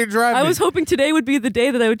need somebody to drive I me. was hoping today would be the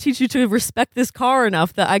day that I would teach you to respect this car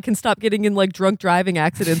enough that I can stop getting in drunk driving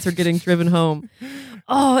accidents or getting driven home.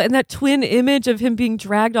 Oh, and that twin image of him being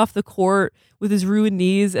dragged off the court with his ruined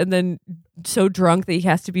knees and then so drunk that he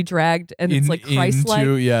has to be dragged and it's Christ-like.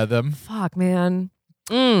 Them. Fuck, man.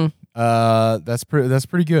 That's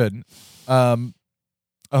pretty good.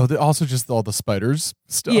 Also just all the spiders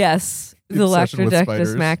stuff. Yes. The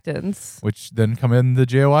Lactrodectus mactans. Which then come in the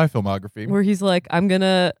JOI filmography. Where he's I'm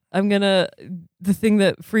gonna the thing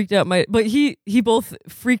that freaked out but he both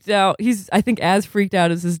freaked out. He's I think as freaked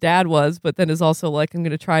out as his dad was, but then is also I'm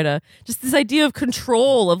gonna try to just this idea of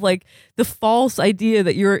control of the false idea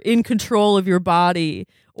that you're in control of your body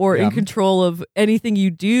or in control of anything you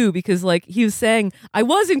do, because he was saying, I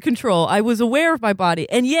was in control, I was aware of my body,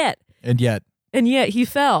 and yet he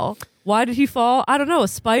fell. Why did he fall? I don't know. A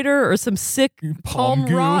spider or some sick palm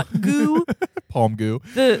rot goo. Palm goo.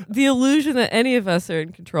 The illusion that any of us are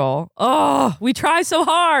in control. Oh, we try so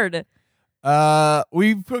hard.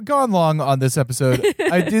 We've gone long on this episode.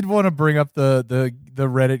 I did want to bring up the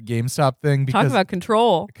Reddit GameStop thing because talk about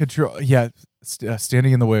control. Yeah,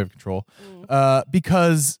 standing in the way of control.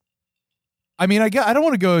 Because I don't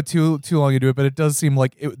want to go too long into it, but it does seem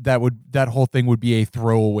like that whole thing would be a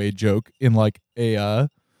throwaway joke in a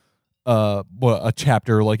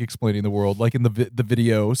chapter explaining the world, in the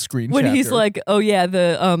video screen when chapter. He's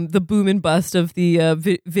the boom and bust of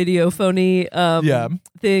the video phony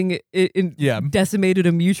thing decimated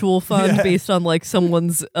a mutual fund based on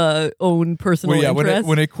someone's own personal interest.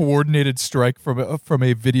 When a coordinated strike from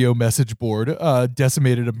a video message board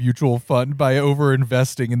decimated a mutual fund by over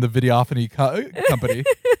investing in the videophony company.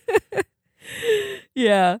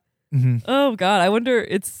 Yeah. Mm-hmm. Oh God, I wonder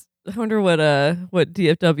what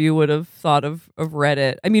DFW would have thought of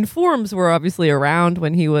Reddit. I mean, forums were obviously around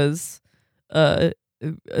when he was an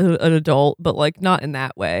adult, but not in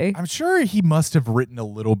that way. I'm sure he must have written a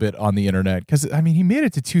little bit on the internet because he made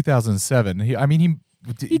it to 2007. He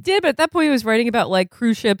did, but at that point he was writing about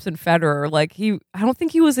cruise ships and Federer. I don't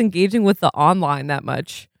think he was engaging with the online that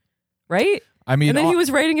much, right? And then he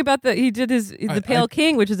was writing about he did the Pale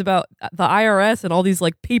King, which is about the IRS and all these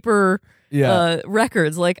paper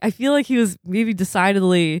records. I feel like he was maybe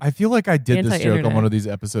decidedly. I feel like I did this joke on one of these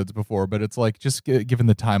episodes before, but it's just given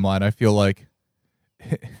the timeline, I feel like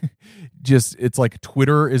it's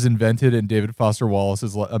Twitter is invented and David Foster Wallace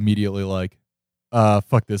is immediately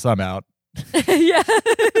fuck this, I'm out. Yeah.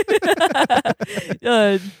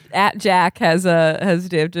 At Jack has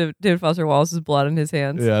David Foster Wallace's blood in his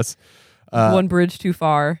hands. Yes. One bridge too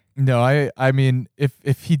far. No, I mean,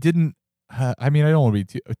 if he didn't, I don't want to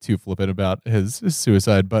be too flippant about his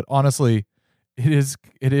suicide, but honestly,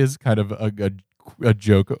 it is kind of a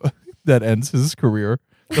joke that ends his career.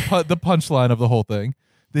 The punchline of the whole thing.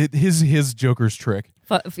 His Joker's trick.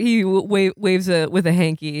 He waves with a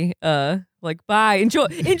hanky, like bye, enjoy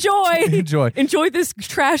this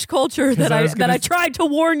trash culture that I tried to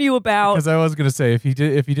warn you about. Because I was gonna say if he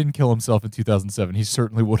didn't kill himself in 2007, he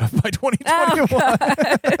certainly would have by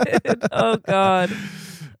 2021. Oh God.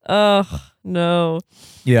 Oh no.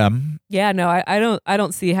 Yeah. Yeah. No, I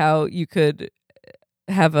don't see how you could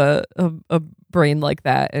have a brain like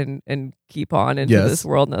that and keep on into this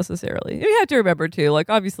world necessarily. You have to remember too, like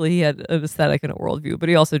obviously he had an aesthetic and a worldview, but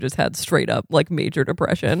he also just had straight up like major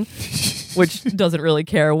depression, which doesn't really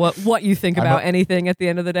care what you think about anything at the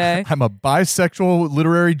end of the day. I'm a bisexual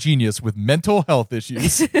literary genius with mental health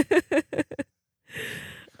issues.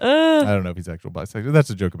 I don't know if he's actual bisexual. That's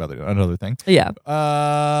a joke about another thing. Yeah.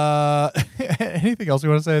 Anything else you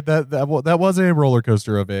want to say? That was a roller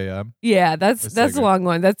coaster of a. Yeah, that's a long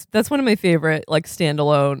one. That's one of my favorite like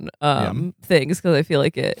standalone things because I feel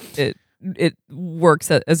like it works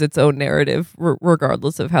as its own narrative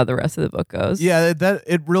regardless of how the rest of the book goes. Yeah, that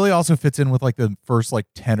it really also fits in with like the first like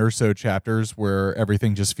 10 or so chapters where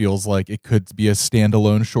everything just feels like it could be a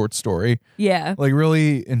standalone short story. Yeah. Like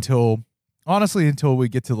really until we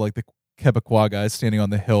get to like the Quebecois guys standing on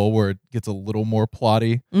the hill where it gets a little more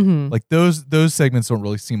plotty. Mm-hmm. Like those segments don't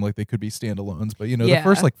really seem like they could be standalones, but the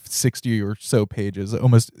first like 60 or so pages,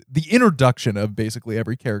 almost the introduction of basically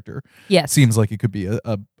every character seems like it could be a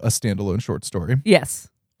standalone short story. Yes.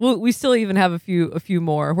 Well, we still even have a few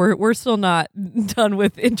more. We're still not done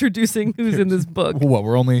with introducing who's in this book. What,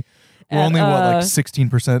 we're only like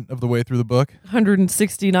 16% of the way through the book.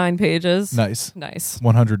 169 pages. Nice.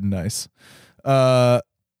 100 and nice.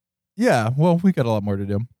 Yeah, well, we got a lot more to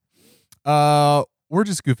do. We're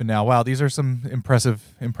just goofing now. Wow, these are some impressive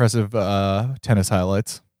tennis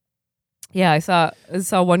highlights. Yeah, I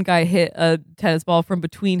saw one guy hit a tennis ball from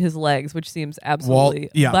between his legs, which seems absolutely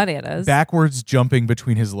bananas. Backwards jumping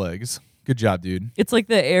between his legs. Good job, dude. It's like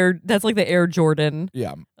the Air Jordan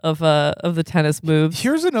of the tennis moves.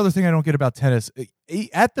 Here's another thing I don't get about tennis.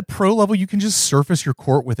 At the pro level, you can just surface your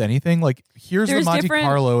court with anything. Like there's the Monte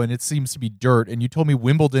Carlo and it seems to be dirt, and you told me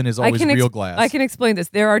Wimbledon is always real glass. I can explain this.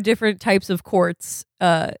 There are different types of courts,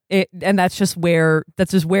 and that's just where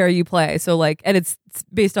you play. So like, and it's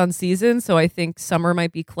based on season. So I think summer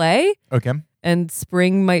might be clay. Okay. And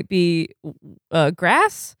spring might be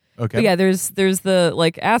grass. Okay. But yeah, there's the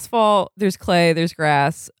like asphalt, there's clay, there's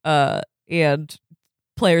grass, and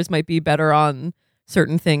players might be better on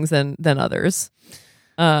certain things than others.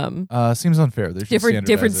 Seems unfair. There's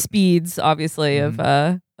different speeds, obviously, of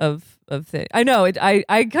things. I know it. I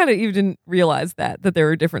kind of even didn't realize that there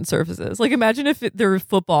were different surfaces. Like imagine if there was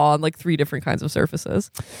football on like 3 different kinds of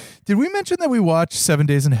surfaces. Did we mention that we watched 7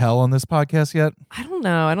 Days in Hell on this podcast yet? I don't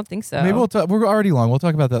know. I don't think so. Maybe we're already long. We'll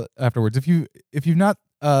talk about that afterwards. If you've not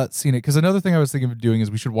seen it, because another thing I was thinking of doing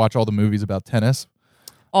is we should watch all the movies about tennis.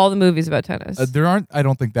 All the movies about tennis. There aren't, I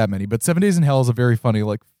don't think, that many, but 7 Days in Hell is a very funny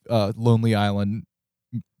like Lonely Island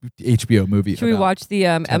HBO movie. Should we watch the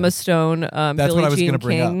Emma Stone, That's Billie what I was Jean going to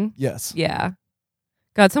bring King? up. Yes. Yeah.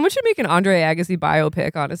 God, someone should make an Andre Agassi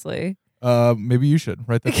biopic. Honestly. Maybe you should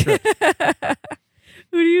write that script.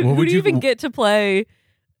 Who do you even get to play?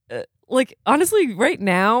 Like honestly, right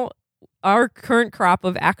now, our current crop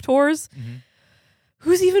of actors. Mm-hmm.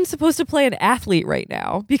 Who's even supposed to play an athlete right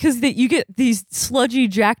now? Because you get these sludgy,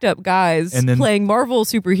 jacked up guys playing Marvel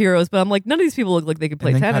superheroes, but I'm like, none of these people look like they could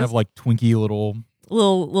play tennis. Kind of like twinky little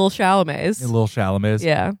Chalamets. Little Chalamets.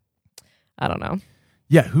 Yeah. I don't know.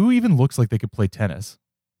 Yeah, who even looks like they could play tennis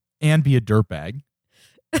and be a dirtbag?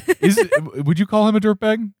 Would you call him a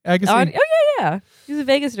dirtbag, Agassi? Yeah. He's a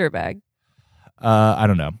Vegas dirtbag. I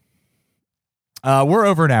don't know. We're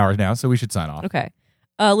over an hour now, so we should sign off. Okay.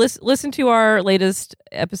 Listen to our latest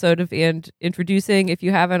episode of And Introducing if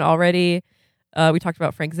you haven't already. We talked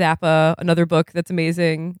about Frank Zappa, another book that's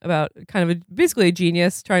amazing about kind of basically a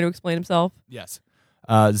genius trying to explain himself. Yes.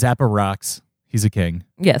 Zappa rocks. He's a king.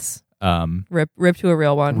 Yes. Rip to a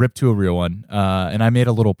real one. Rip to a real one. And I made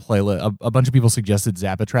a little playlist. A bunch of people suggested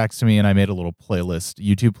Zappa tracks to me, and I made a little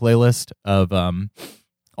YouTube playlist of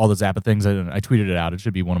all the Zappa things. I tweeted it out. It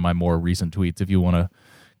should be one of my more recent tweets if you want to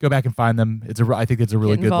go back and find them. I think it's a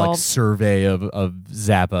really good like survey of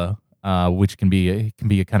Zappa, which can be a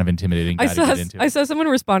kind of intimidating guy to get into. I saw someone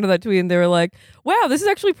respond to that tweet and they were like, "Wow, this is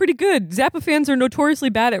actually pretty good." Zappa fans are notoriously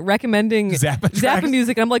bad at recommending Zappa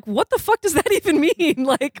music, and I'm like, "What the fuck does that even mean?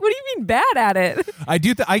 Like, what do you mean bad at it?"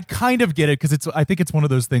 I kind of get it because I think it's one of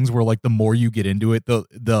those things where like the more you get into it,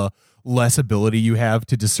 the less ability you have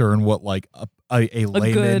to discern what like a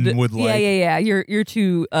layman would like. Yeah. You're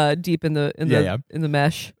too deep in the in the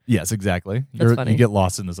mesh. Yes, exactly. You get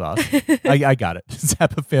lost in the sauce. I got it.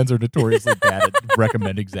 Zappa fans are notoriously bad at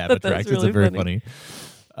recommending Zappa tracks. Really it's very funny.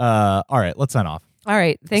 All right, let's sign off. All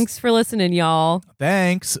right. Thanks for listening, y'all.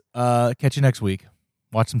 Thanks. Catch you next week.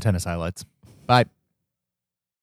 Watch some tennis highlights. Bye.